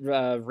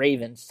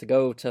Ravens to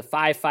go to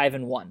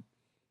 5-1.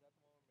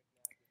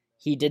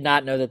 He did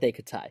not know that they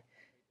could tie.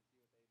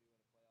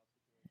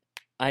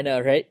 I know,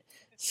 right?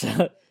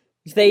 So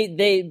they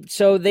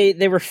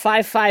were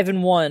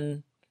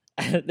 5-1.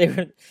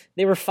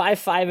 they were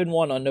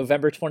 5-1 on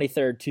November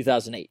 23rd,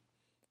 2008.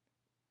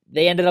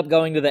 They ended up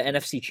going to the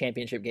NFC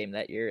Championship game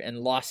that year and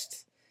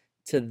lost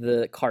to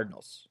the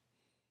Cardinals.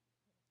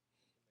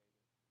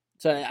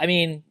 So, I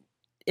mean,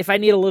 if I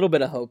need a little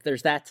bit of hope,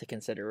 there's that to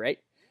consider, right?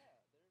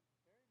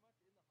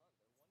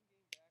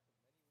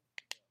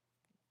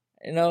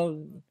 You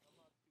know,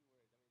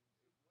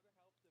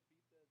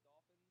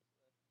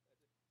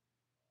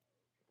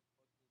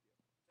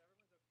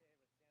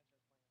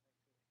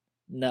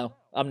 no,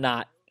 I'm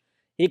not.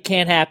 It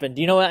can't happen.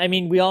 Do you know what? I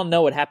mean, we all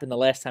know what happened the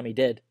last time he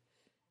did.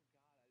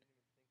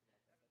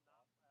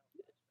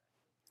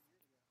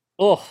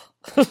 Oh,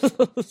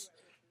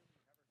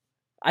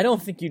 I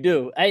don't think you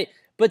do.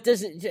 But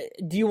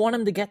do you want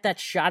him to get that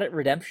shot at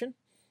redemption?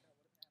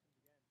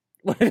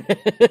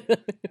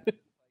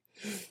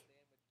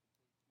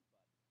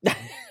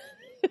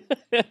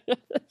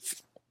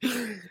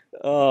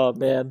 Oh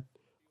man.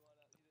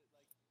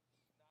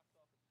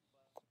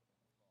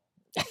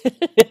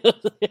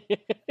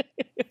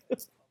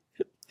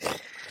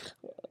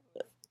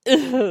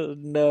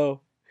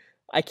 No,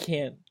 I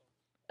can't.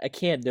 I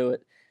can't do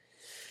it.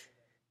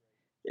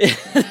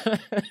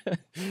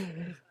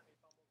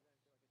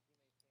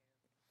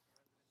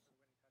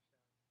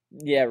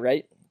 Yeah,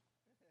 right.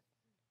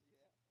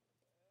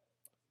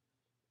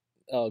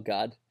 Oh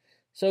God.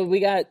 So we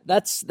got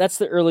that's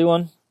the early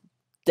one.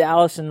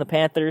 Dallas and the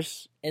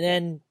Panthers, and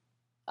then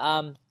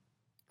um,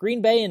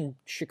 Green Bay and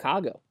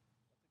Chicago.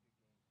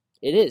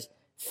 It is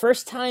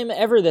first time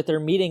ever that they're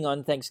meeting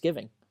on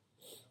Thanksgiving.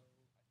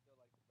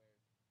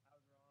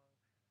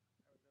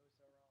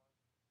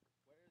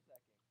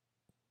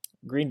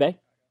 Green Bay,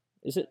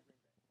 is it?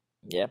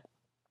 Yeah.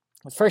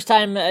 First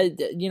time,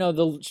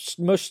 the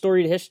most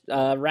storied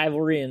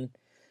rivalry in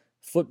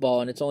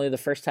football, and it's only the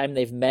first time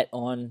they've met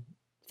on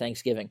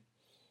Thanksgiving.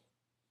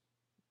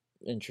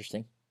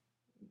 Interesting.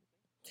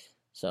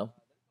 So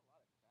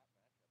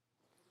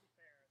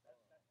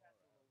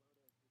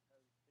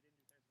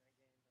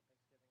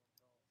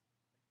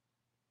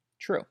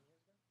true.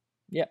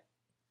 Yep.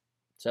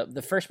 So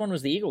the first one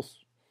was the Eagles.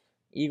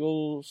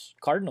 Eagles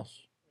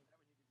Cardinals.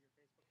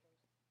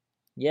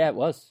 Yeah, it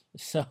was.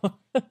 So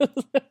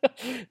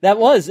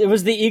it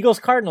was the Eagles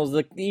Cardinals.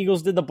 The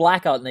Eagles did the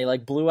blackout and they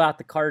like blew out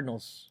the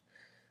Cardinals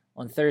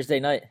on Thursday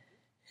night.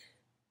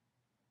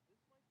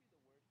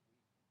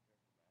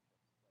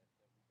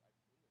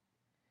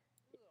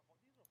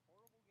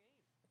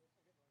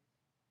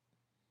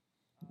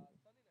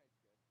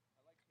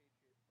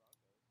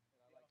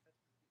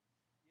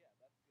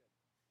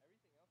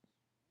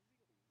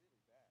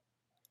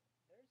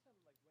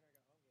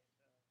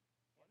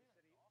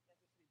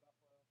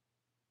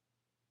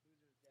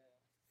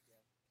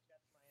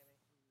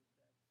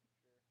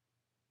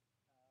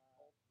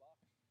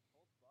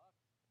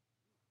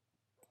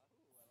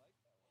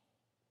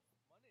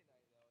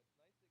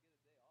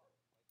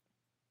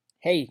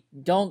 Hey,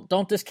 don't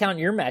discount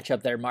your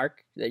matchup there,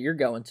 Mark, that you're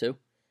going to.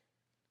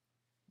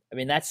 I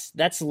mean, that's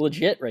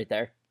legit right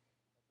there.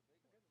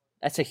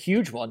 That's a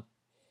huge one.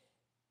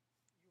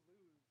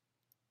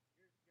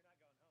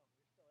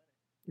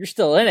 You're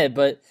still in it,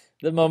 but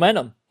the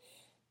momentum.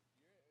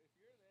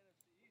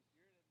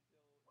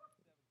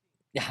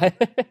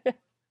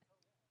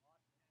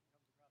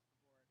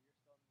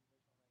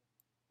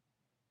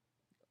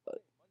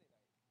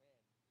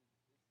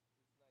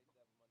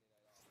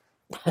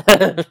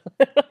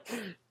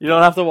 You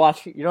don't have to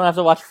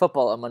watch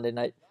football on Monday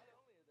night.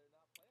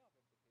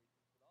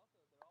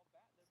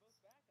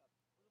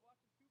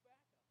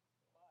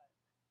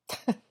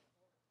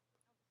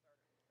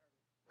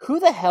 Who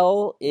the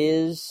hell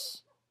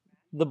is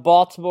the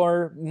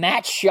Baltimore?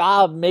 Matt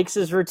Schaub makes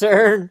his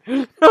return.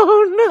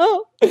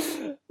 Oh no!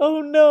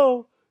 Oh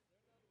no!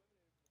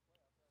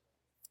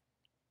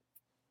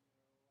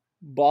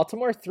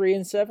 Baltimore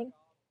 3-7.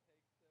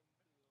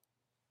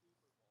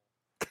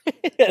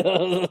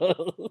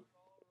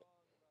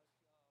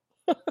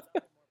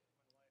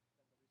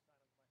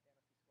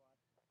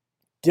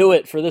 Do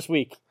it for this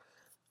week.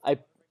 I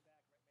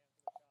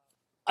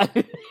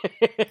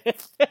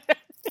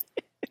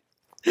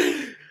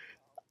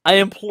I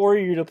implore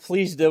you to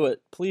please do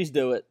it. Please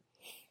do it.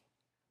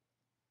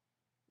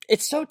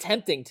 It's so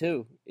tempting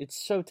too. It's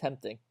so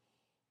tempting,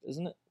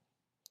 isn't it?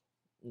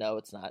 No,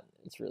 it's not.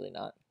 It's really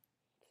not.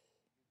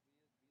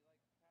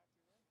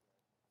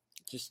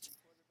 Just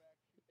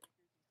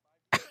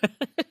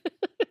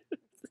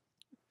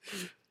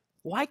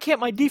why can't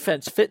my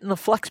defense fit in the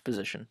flex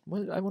position?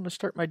 I want to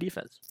start my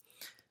defense.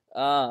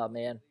 Oh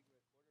man.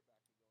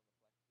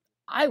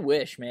 I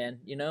wish, man,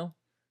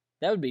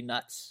 that would be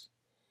nuts.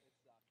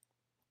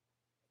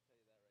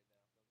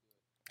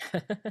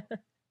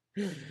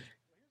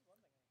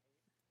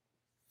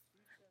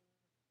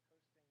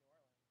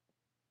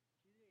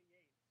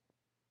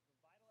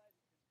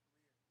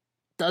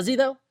 Does he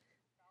though?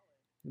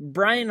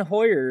 Brian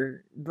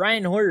Hoyer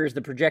is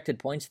the projected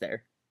points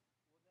there.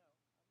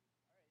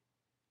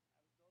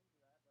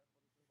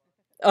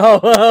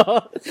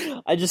 Oh,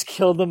 I just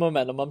killed the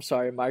momentum. I'm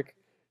sorry, Mark.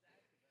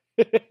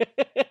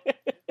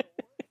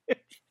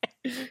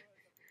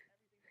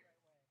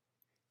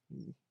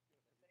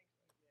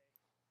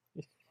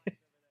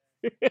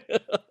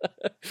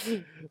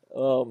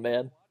 Oh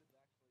man.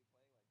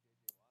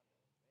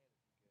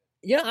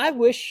 I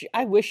wish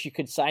you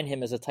could sign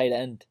him as a tight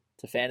end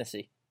to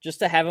fantasy. Just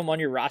to have him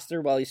on your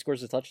roster while he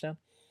scores a touchdown.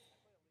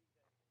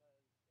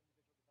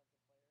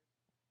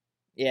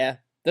 Yeah,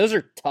 those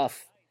are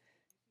tough.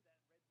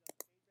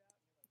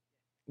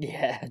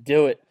 Yeah,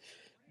 do it.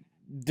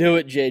 Do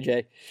it,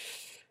 JJ.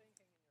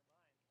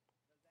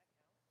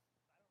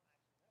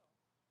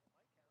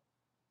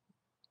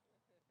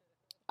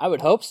 I would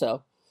hope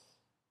so.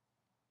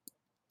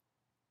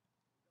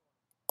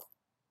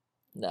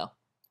 No.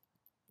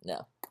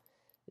 No.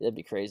 That'd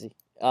be crazy.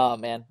 Oh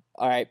man.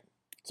 All right.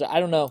 So I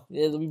don't know.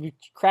 It'll be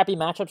crappy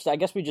matchups. I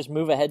guess we just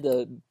move ahead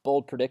to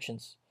bold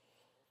predictions.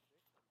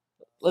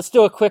 Let's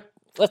do a quick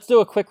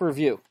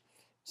review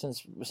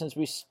since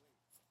we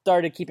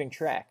started keeping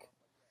track.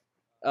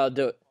 Oh,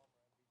 do it.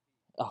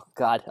 Oh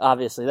God,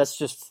 obviously that's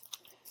just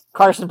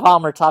Carson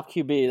Palmer, top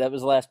QB. That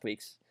was last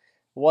week's.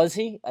 Was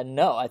he?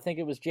 No, I think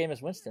it was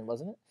Jameis Winston,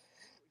 wasn't it?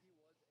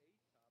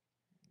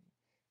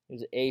 It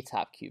was a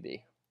top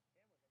QB.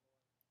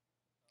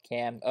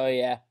 Cam. Oh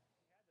yeah,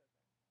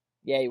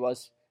 yeah he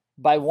was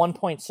by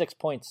 1.6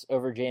 points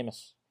over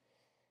Jameis.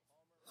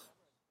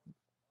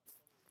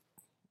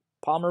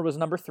 Palmer was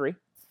number 3.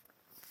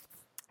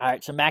 All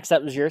right, so Max,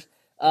 that was yours.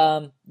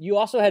 You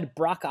also had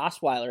Brock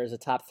Osweiler as a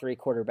top 3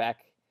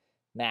 quarterback.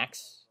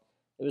 Max,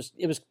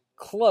 it was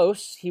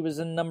close. He was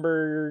in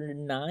number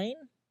 9,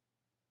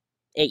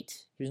 8.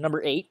 He was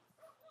number 8.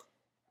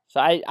 So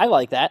I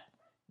like that.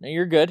 No,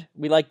 you're good.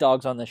 We like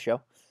dogs on this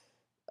show.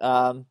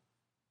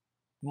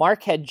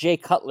 Mark had Jay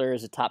Cutler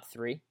as a top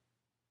 3.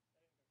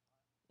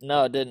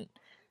 No, it didn't.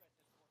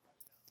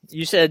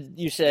 You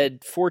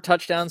said 4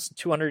 touchdowns,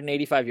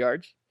 285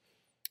 yards.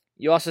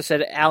 You also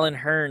said Allen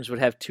Hurns would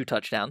have 2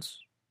 touchdowns.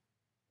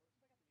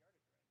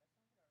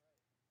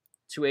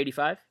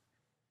 285?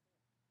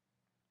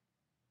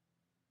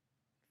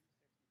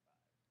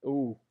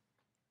 Ooh,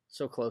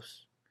 so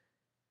close.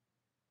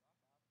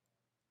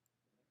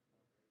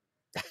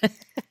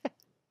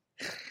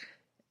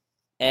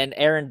 And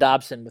Aaron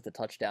Dobson with a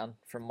touchdown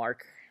from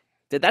Mark.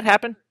 Did that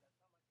happen?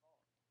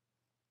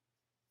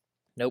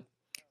 Nope.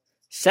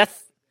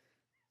 Seth,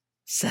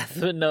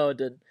 no, it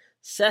didn't.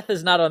 Seth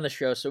is not on the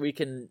show, so we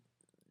can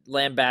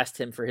lambast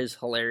him for his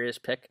hilarious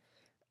pick.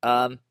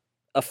 A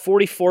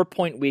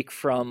 44-point week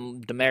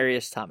from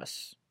Demaryius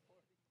Thomas.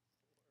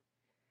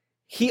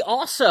 He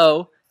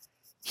also,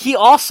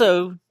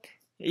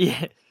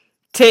 yeah,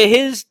 to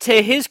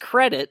his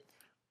credit,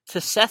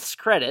 to Seth's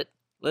credit,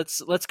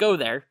 let's go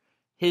there.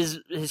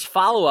 His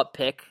follow-up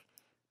pick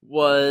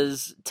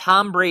was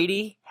Tom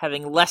Brady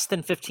having less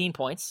than 15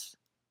 points.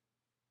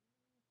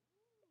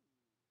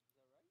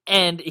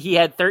 And he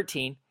had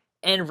 13.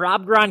 And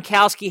Rob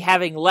Gronkowski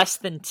having less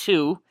than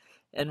 2.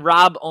 And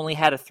Rob only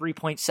had a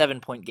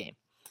 3.7 point game.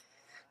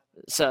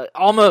 So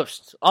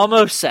almost,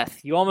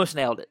 Seth. You almost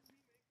nailed it.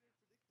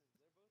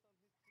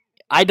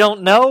 I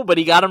don't know, but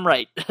he got him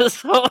right.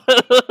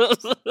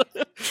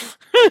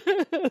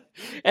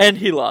 And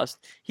he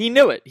lost. He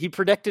knew it. He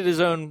predicted his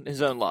own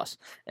loss.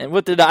 And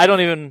what did I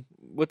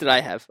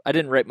have? I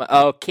didn't write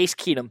Case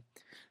Keenum.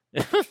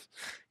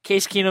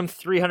 Case Keenum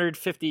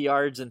 350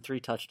 yards and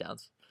 3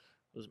 touchdowns.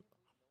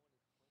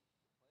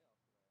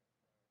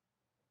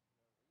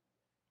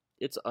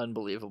 It's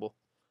unbelievable.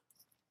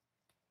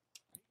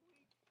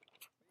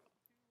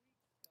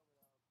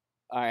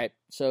 All right.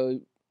 So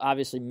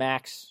obviously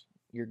Max,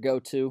 your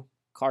go-to.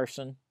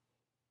 Carson.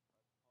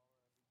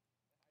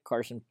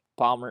 Carson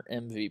Palmer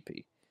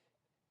MVP.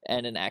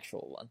 And an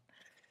actual one.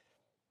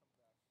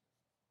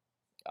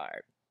 All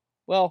right.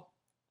 Well,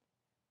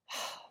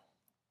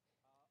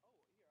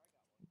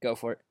 go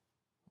for it.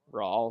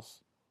 Rawls.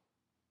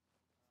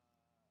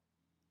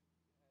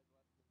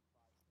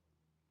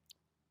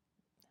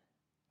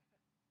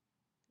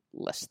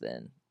 Less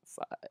than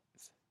 5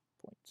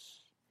 points.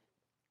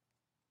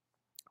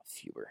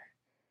 Fewer.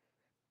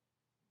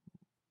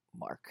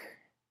 Mark,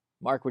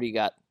 what do you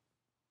got?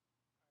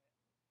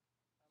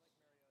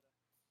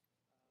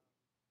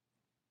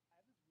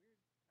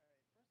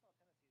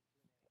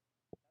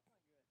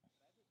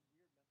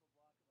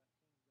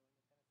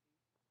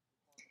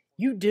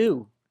 You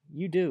do.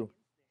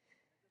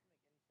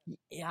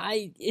 Yeah,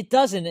 it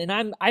doesn't,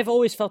 and I've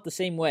always felt the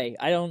same way.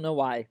 I don't know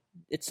why.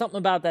 It's something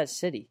about that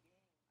city.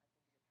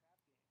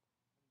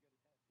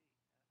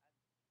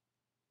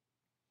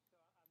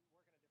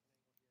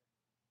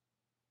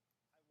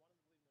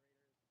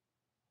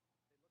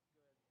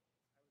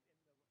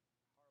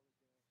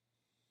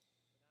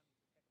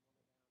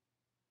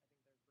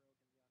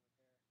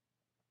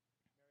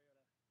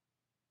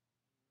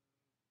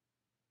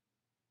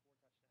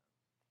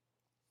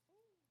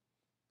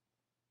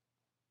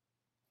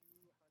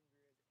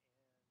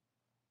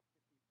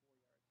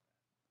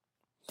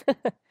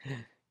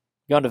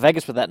 Going to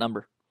Vegas with that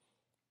number.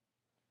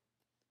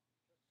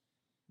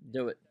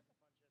 Do it.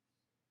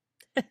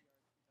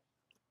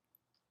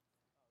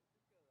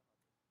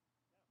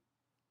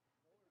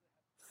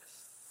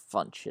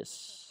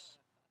 Funches.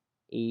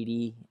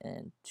 80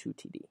 and 2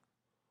 TD.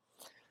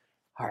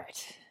 All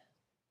right.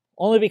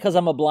 Only because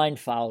I'm a blind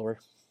follower.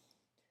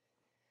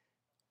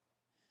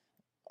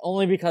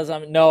 Only because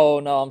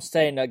I'm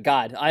saying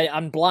God.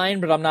 I'm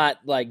blind, but I'm not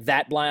like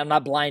that blind. I'm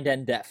not blind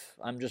and deaf.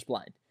 I'm just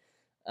blind.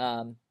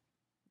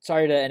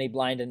 Sorry to any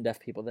blind and deaf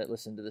people that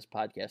listen to this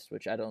podcast,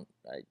 which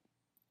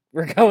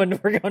we're going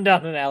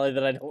down an alley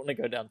that I don't want to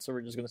go down, so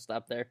we're just going to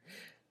stop there.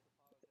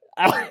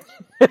 I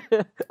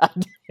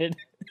did.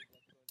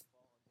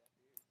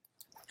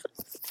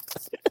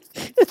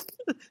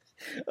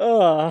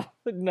 Oh,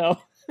 no.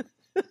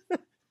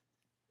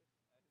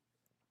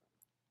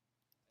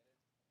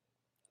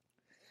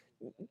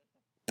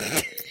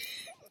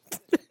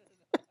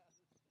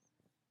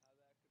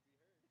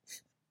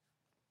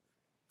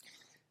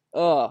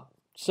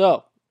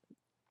 So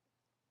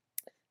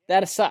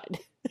that aside.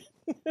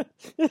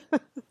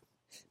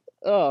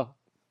 All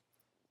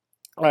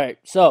right.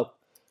 So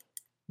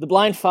the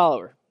blind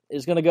follower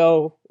is going to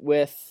go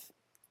with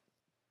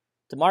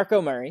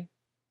DeMarco Murray.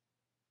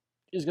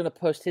 Is going to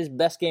post his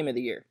best game of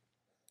the year.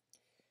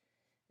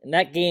 And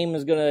that game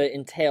is going to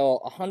entail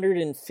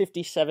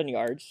 157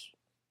 yards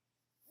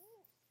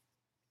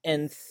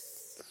and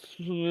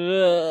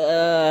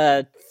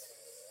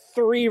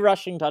 3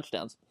 rushing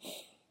touchdowns.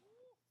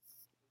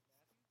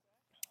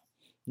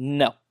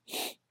 No.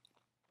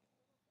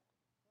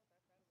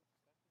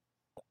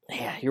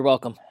 Yeah, you're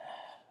welcome.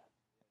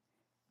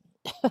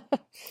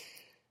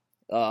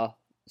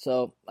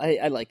 So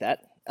I like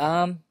that.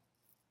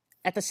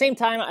 At the same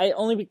time, I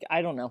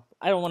don't know.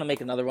 I don't want to make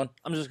another one.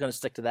 I'm just going to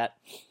stick to that.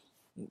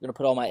 I'm going to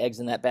put all my eggs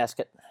in that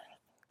basket.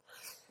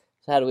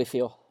 So how do we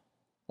feel?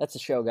 That's the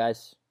show,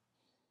 guys.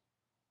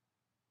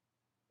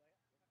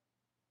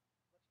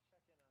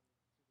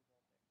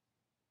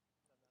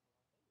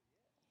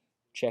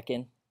 Check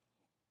in.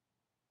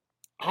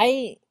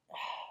 I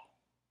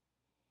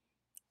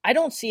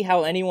don't see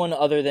how anyone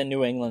other than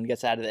New England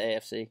gets out of the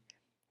AFC.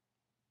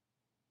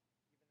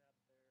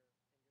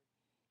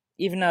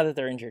 Even now that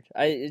they're injured.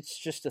 It's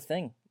just a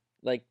thing.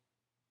 Like,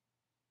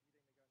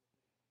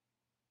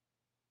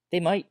 they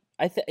might.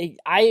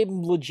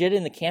 I'm legit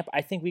in the camp.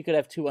 I think we could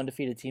have 2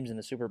 undefeated teams in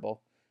the Super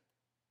Bowl.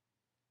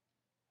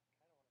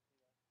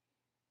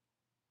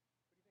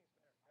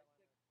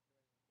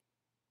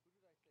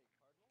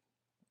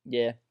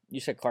 Yeah, you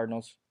said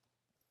Cardinals.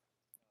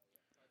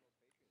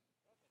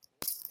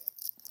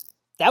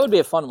 That would be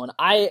a fun one.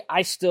 I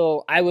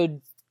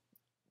would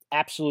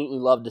absolutely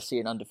love to see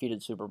an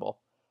undefeated Super Bowl.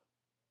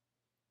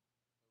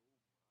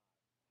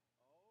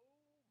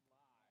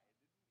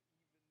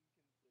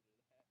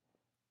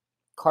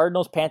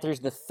 Cardinals Panthers,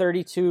 the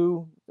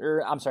 38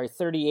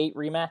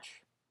 rematch,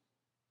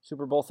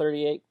 Super Bowl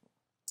 38.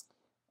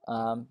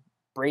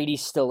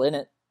 Brady's still in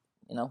it,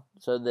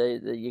 so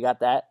you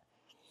got that.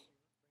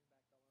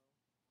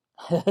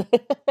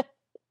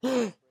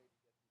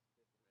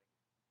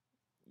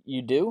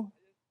 You do?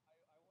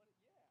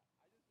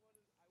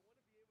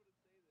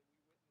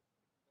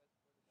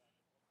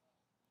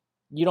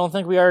 You don't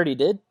think we already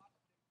did?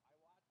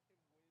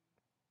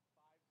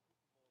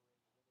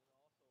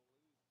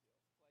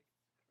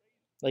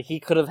 Like,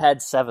 he could have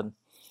had 7.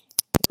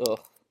 Ugh.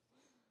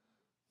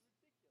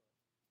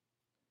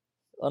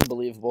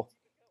 Unbelievable.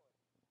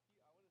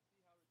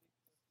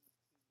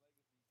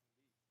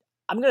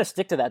 I'm going to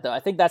stick to that, though. I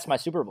think that's my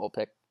Super Bowl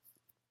pick.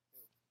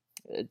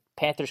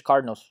 Panthers,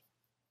 Cardinals.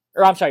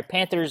 Or, I'm sorry,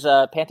 Panthers,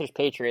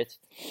 Patriots.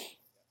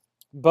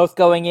 Both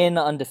going in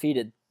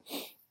undefeated.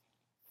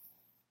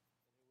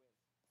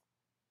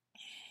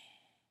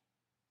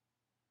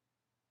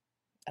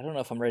 I don't know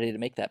if I'm ready to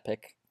make that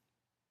pick.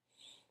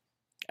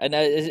 And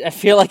I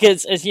feel like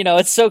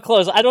it's so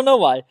close. I don't know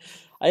why.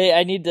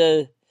 I need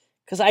to,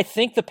 because I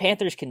think the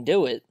Panthers can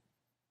do it.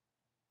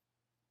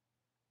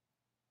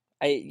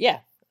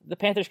 The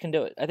Panthers can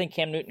do it. I think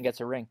Cam Newton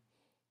gets a ring.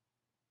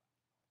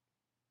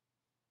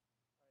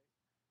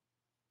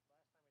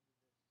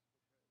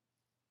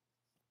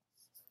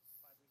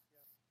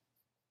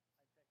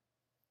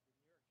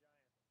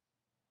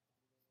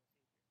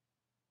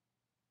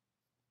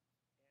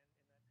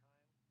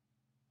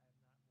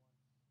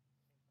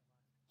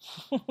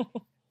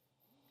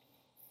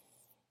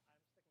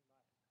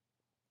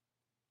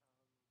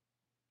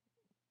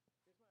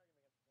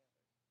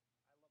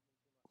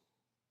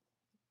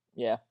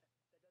 Yeah.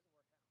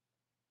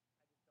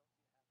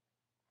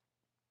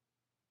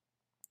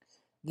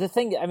 The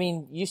thing, I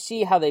mean, you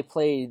see how they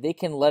play. They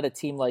can let a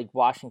team like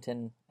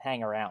Washington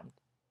hang around.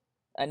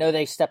 I know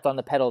they stepped on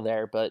the pedal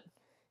there, but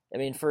I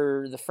mean,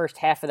 for the first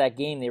half of that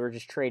game, they were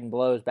just trading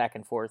blows back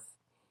and forth.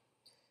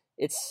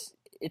 It's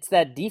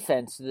that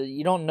defense.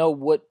 You don't know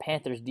what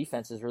Panthers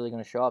defense is really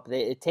going to show up.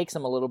 It takes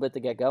them a little bit to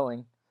get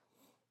going,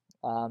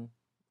 um,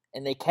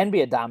 and they can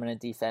be a dominant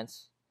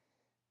defense.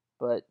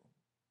 But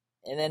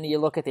and then you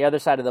look at the other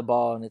side of the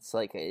ball, and it's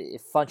like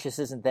if Funchess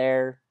isn't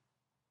there,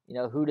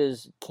 who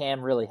does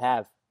Cam really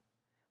have?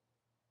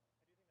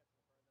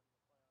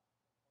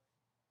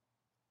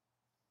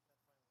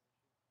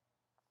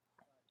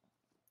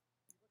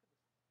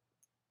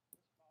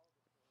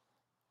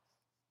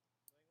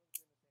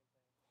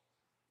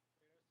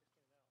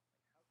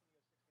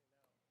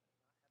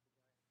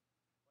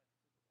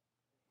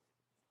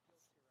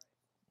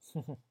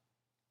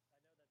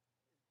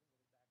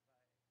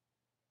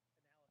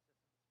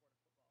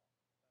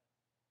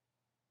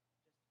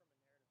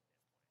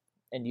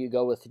 And you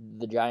go with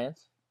the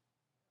Giants?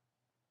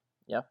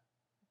 Yeah.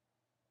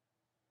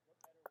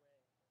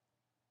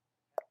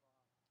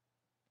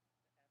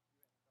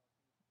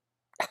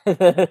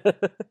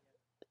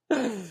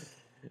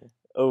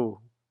 Oh,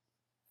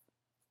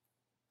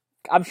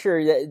 I'm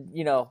sure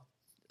that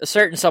a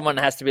certain someone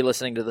has to be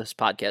listening to this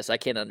podcast. I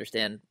can't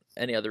understand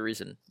any other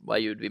reason why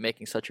you would be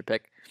making such a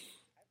pick.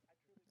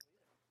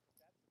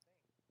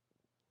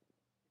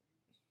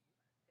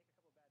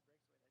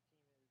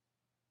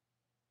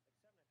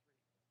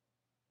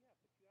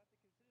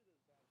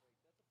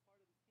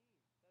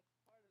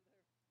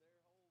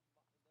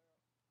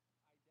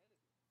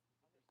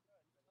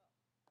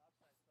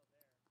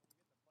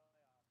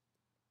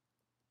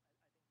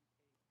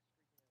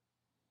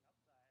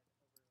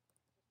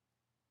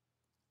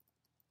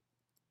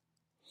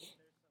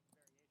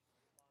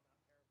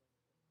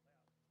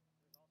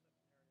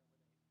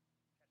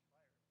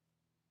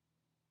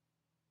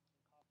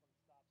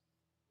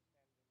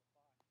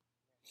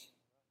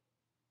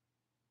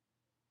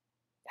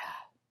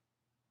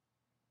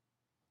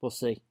 We'll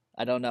see.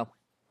 I don't know.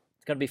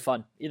 It's gonna be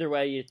fun. Either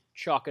way, you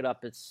chalk it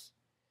up. It's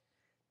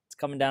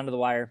coming down to the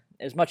wire.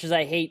 As much as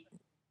I hate,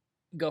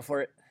 go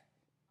for it.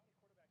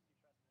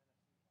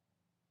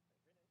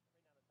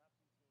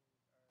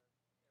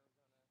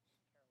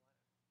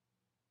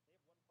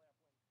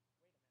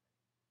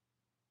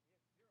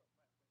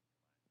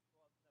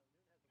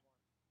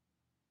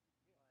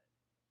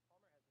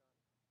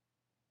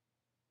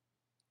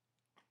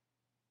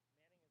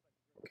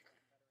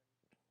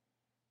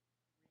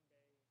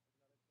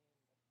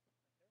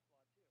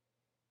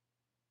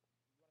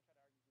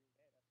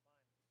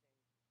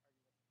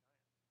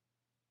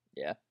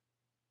 Yeah,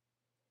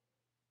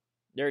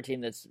 they're a team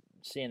that's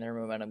seeing their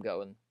momentum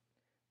go in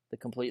the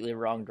completely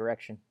wrong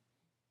direction.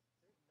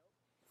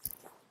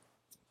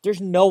 There's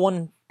no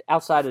one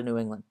outside of New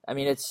England. I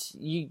mean, it's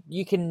you.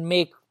 You can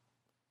make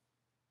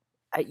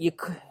you.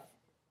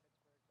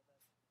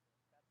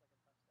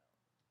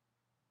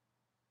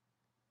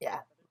 Yeah,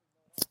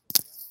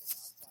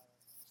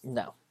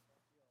 no.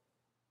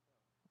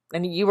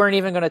 And you weren't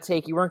even going to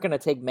take. You weren't going to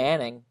take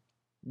Manning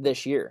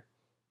this year.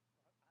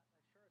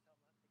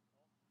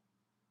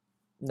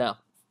 No.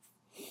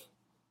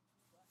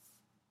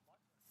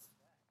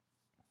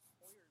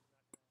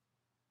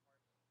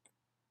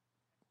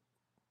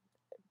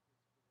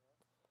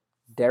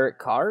 Derek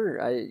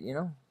Carr.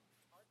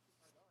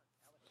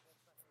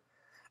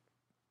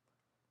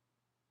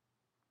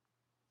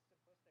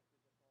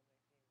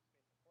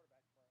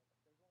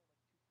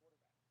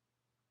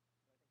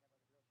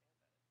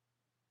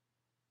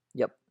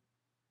 Yep.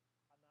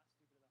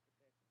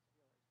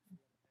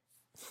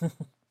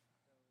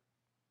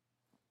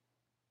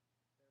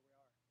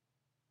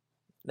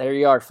 There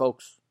you are,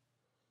 folks.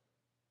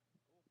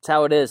 It's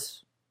how it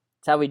is.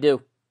 It's how we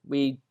do.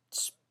 We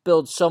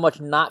spilled so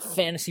much not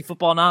fantasy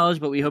football knowledge,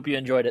 but we hope you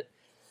enjoyed it.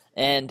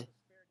 And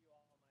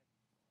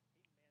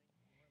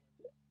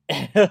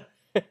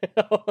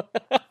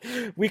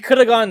we could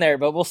have gone there,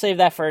 but we'll save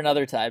that for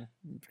another time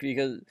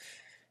because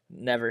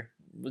never.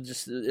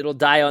 It'll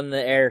die on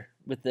the air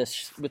with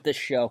this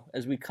show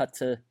as we cut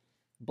to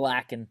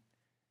black and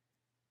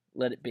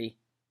let it be.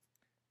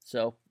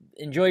 So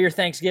enjoy your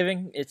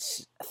Thanksgiving.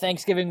 It's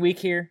Thanksgiving week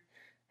here.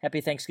 Happy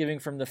Thanksgiving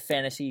from the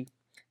Fantasy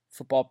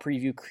football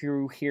preview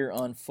crew here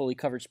on Fully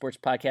Covered Sports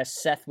Podcast.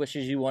 Seth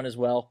wishes you one as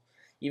well,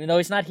 even though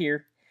he's not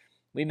here.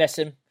 We miss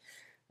him,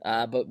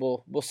 but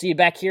we'll see you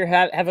back here.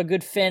 Have a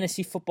good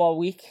fantasy football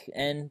week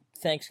and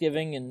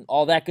Thanksgiving and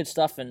all that good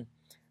stuff, and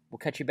we'll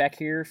catch you back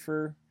here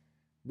for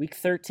Week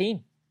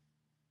 13.